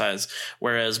exercise.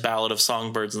 Whereas Ballad of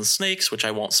Songbirds and Snakes, which I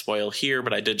won't spoil here,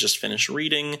 but I did just finish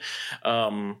reading,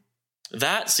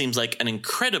 that seems like an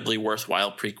incredibly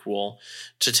worthwhile prequel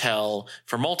to tell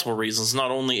for multiple reasons.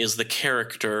 Not only is the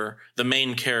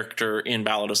main character in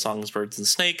Ballad of Songbirds and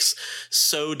Snakes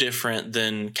so different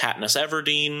than Katniss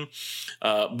Everdeen,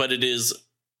 but it is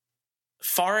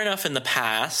far enough in the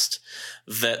past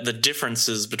that the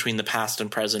differences between the past and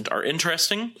present are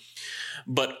interesting,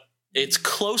 but it's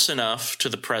close enough to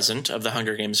the present of the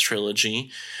Hunger Games trilogy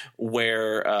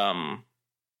where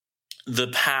the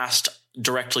past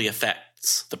directly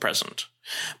affects the present.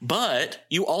 But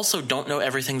you also don't know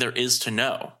everything there is to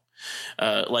know.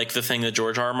 Like the thing that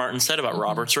George R. R. Martin said about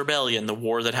Robert's Rebellion, the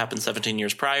war that happened 17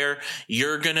 years prior,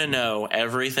 you're going to know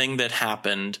everything that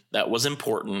happened that was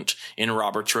important in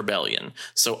Robert's Rebellion.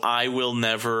 So I will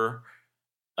never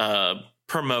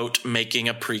promote making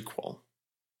a prequel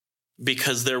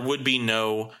because there would be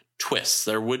no twists.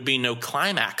 There would be no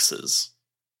climaxes.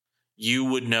 You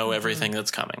would know everything that's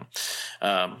coming.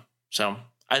 So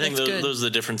I think those are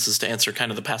the differences to answer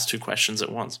kind of the past two questions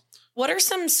at once. What are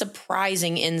some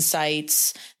surprising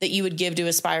insights that you would give to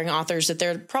aspiring authors that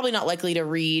they're probably not likely to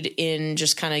read in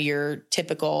just kind of your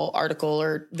typical article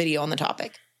or video on the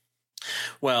topic?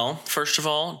 Well, first of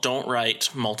all, don't write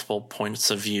multiple points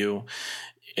of view.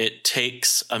 It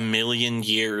takes 1,000,000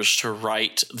 years to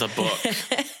write the book.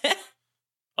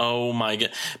 Oh my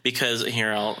God. Because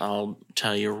here, I'll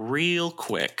tell you real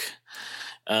quick.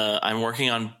 I'm working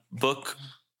on book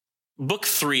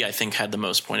 3, I think, had the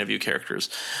most point of view characters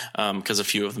because a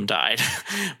few of them died.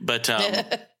 But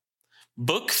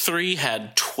book 3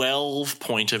 had 12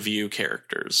 point of view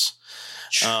characters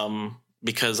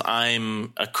because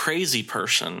I'm a crazy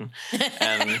person.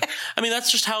 And I mean,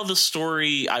 that's just how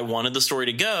I wanted the story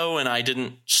to go. And I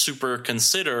didn't super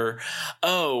consider,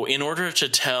 in order to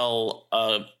tell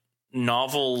a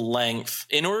novel length,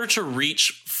 in order to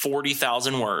reach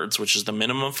 40,000 words, which is the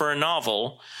minimum for a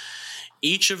novel,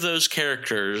 each of those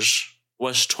characters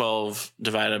was 12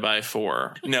 divided by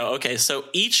 4. No, okay, so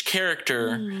each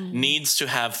character needs to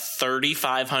have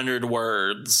 3,500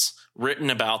 words written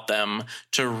about them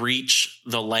to reach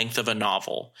the length of a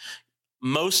novel.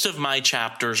 Most of my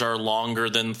chapters are longer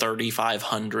than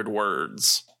 3,500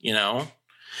 words, Yeah.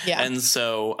 And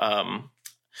so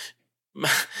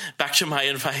back to my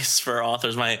advice for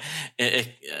authors, my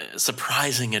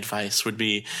surprising advice would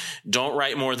be don't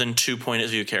write more than 2 point of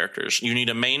view characters. You need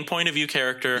a main point of view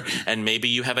character, and maybe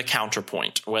you have a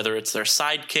counterpoint, whether it's their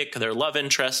sidekick, their love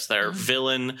interest, their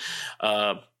villain.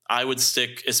 I would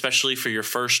stick, especially for your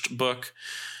first book,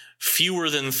 fewer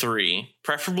than 3,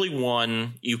 preferably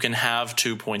 1. You can have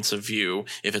 2 points of view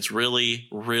if it's really,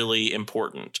 really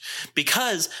important.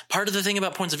 Because part of the thing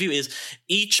about points of view is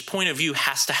each point of view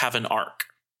has to have an arc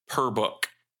per book.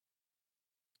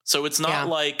 So it's not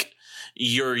like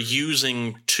you're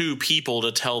using 2 people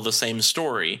to tell the same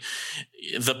story.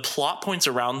 The plot points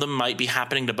around them might be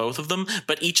happening to both of them,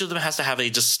 but each of them has to have a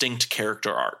distinct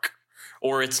character arc,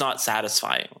 or it's not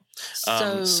satisfying.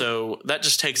 So that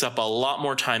just takes up a lot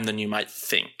more time than you might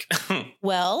think.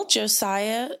 Well,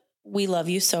 Josiah, we love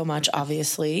you so much,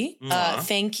 obviously.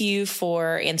 Thank you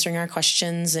for answering our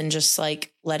questions and just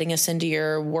like letting us into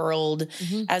your world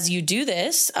as you do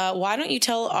this. Why don't you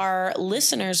tell our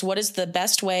listeners what is the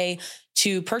best way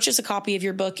to purchase a copy of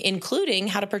your book, including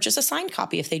how to purchase a signed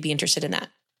copy if they'd be interested in that?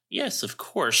 Yes, of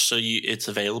course. So it's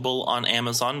available on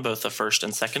Amazon, both the first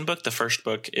and second book. The first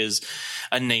book is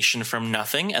A Nation from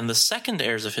Nothing, and the second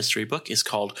Heirs of History book is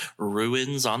called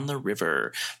Ruins on the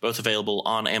River. Both available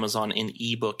on Amazon in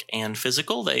ebook and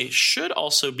physical. They should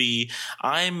also be.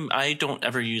 I don't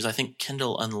ever use, I think,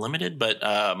 Kindle Unlimited, but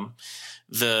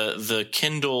the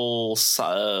Kindle.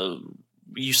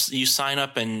 You sign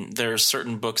up and there are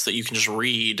certain books that you can just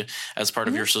read as part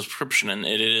of your subscription, and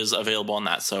it is available on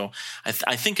that. So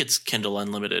I think it's Kindle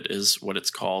Unlimited is what it's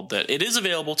called. That it is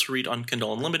available to read on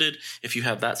Kindle Unlimited if you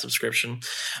have that subscription.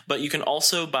 But you can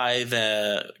also buy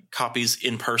the copies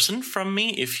in person from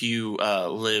me if you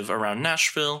live around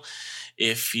Nashville.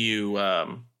 If you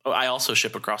I also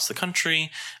ship across the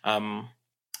country.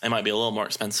 It might be a little more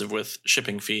expensive with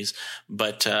shipping fees,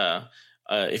 but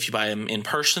if you buy them in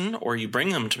person or you bring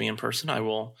them to me in person, I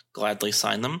will gladly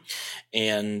sign them.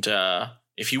 And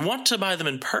If you want to buy them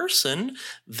in person,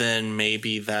 then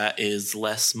maybe that is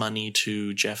less money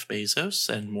to Jeff Bezos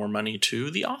and more money to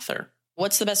the author.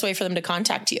 What's the best way for them to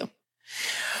contact you?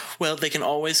 Well, they can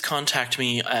always contact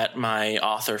me at my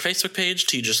author Facebook page,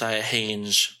 T. Josiah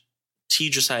Haynes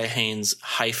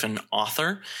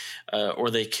 -author, or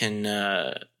they can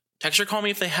text or call me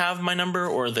if they have my number,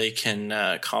 or they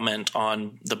can comment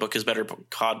on the Book is Better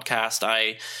podcast.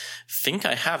 I think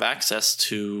I have access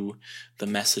to the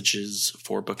messages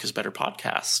for Book is Better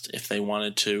podcast if they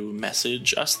wanted to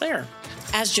message us there.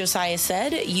 As Josiah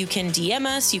said, you can DM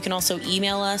us. You can also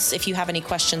email us if you have any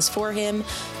questions for him,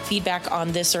 feedback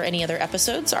on this or any other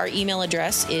episodes. Our email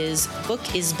address is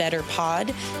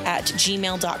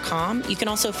bookisbetterpod@gmail.com. You can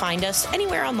also find us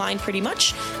anywhere online pretty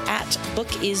much at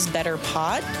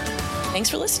bookisbetterpod. Thanks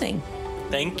for listening.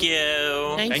 Thank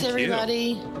you. Thanks,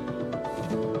 everybody.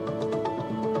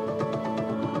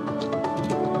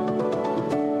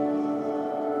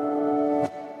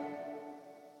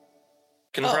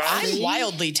 I'm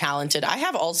wildly talented. I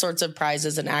have all sorts of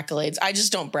prizes and accolades. I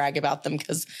just don't brag about them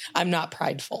because I'm not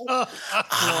prideful.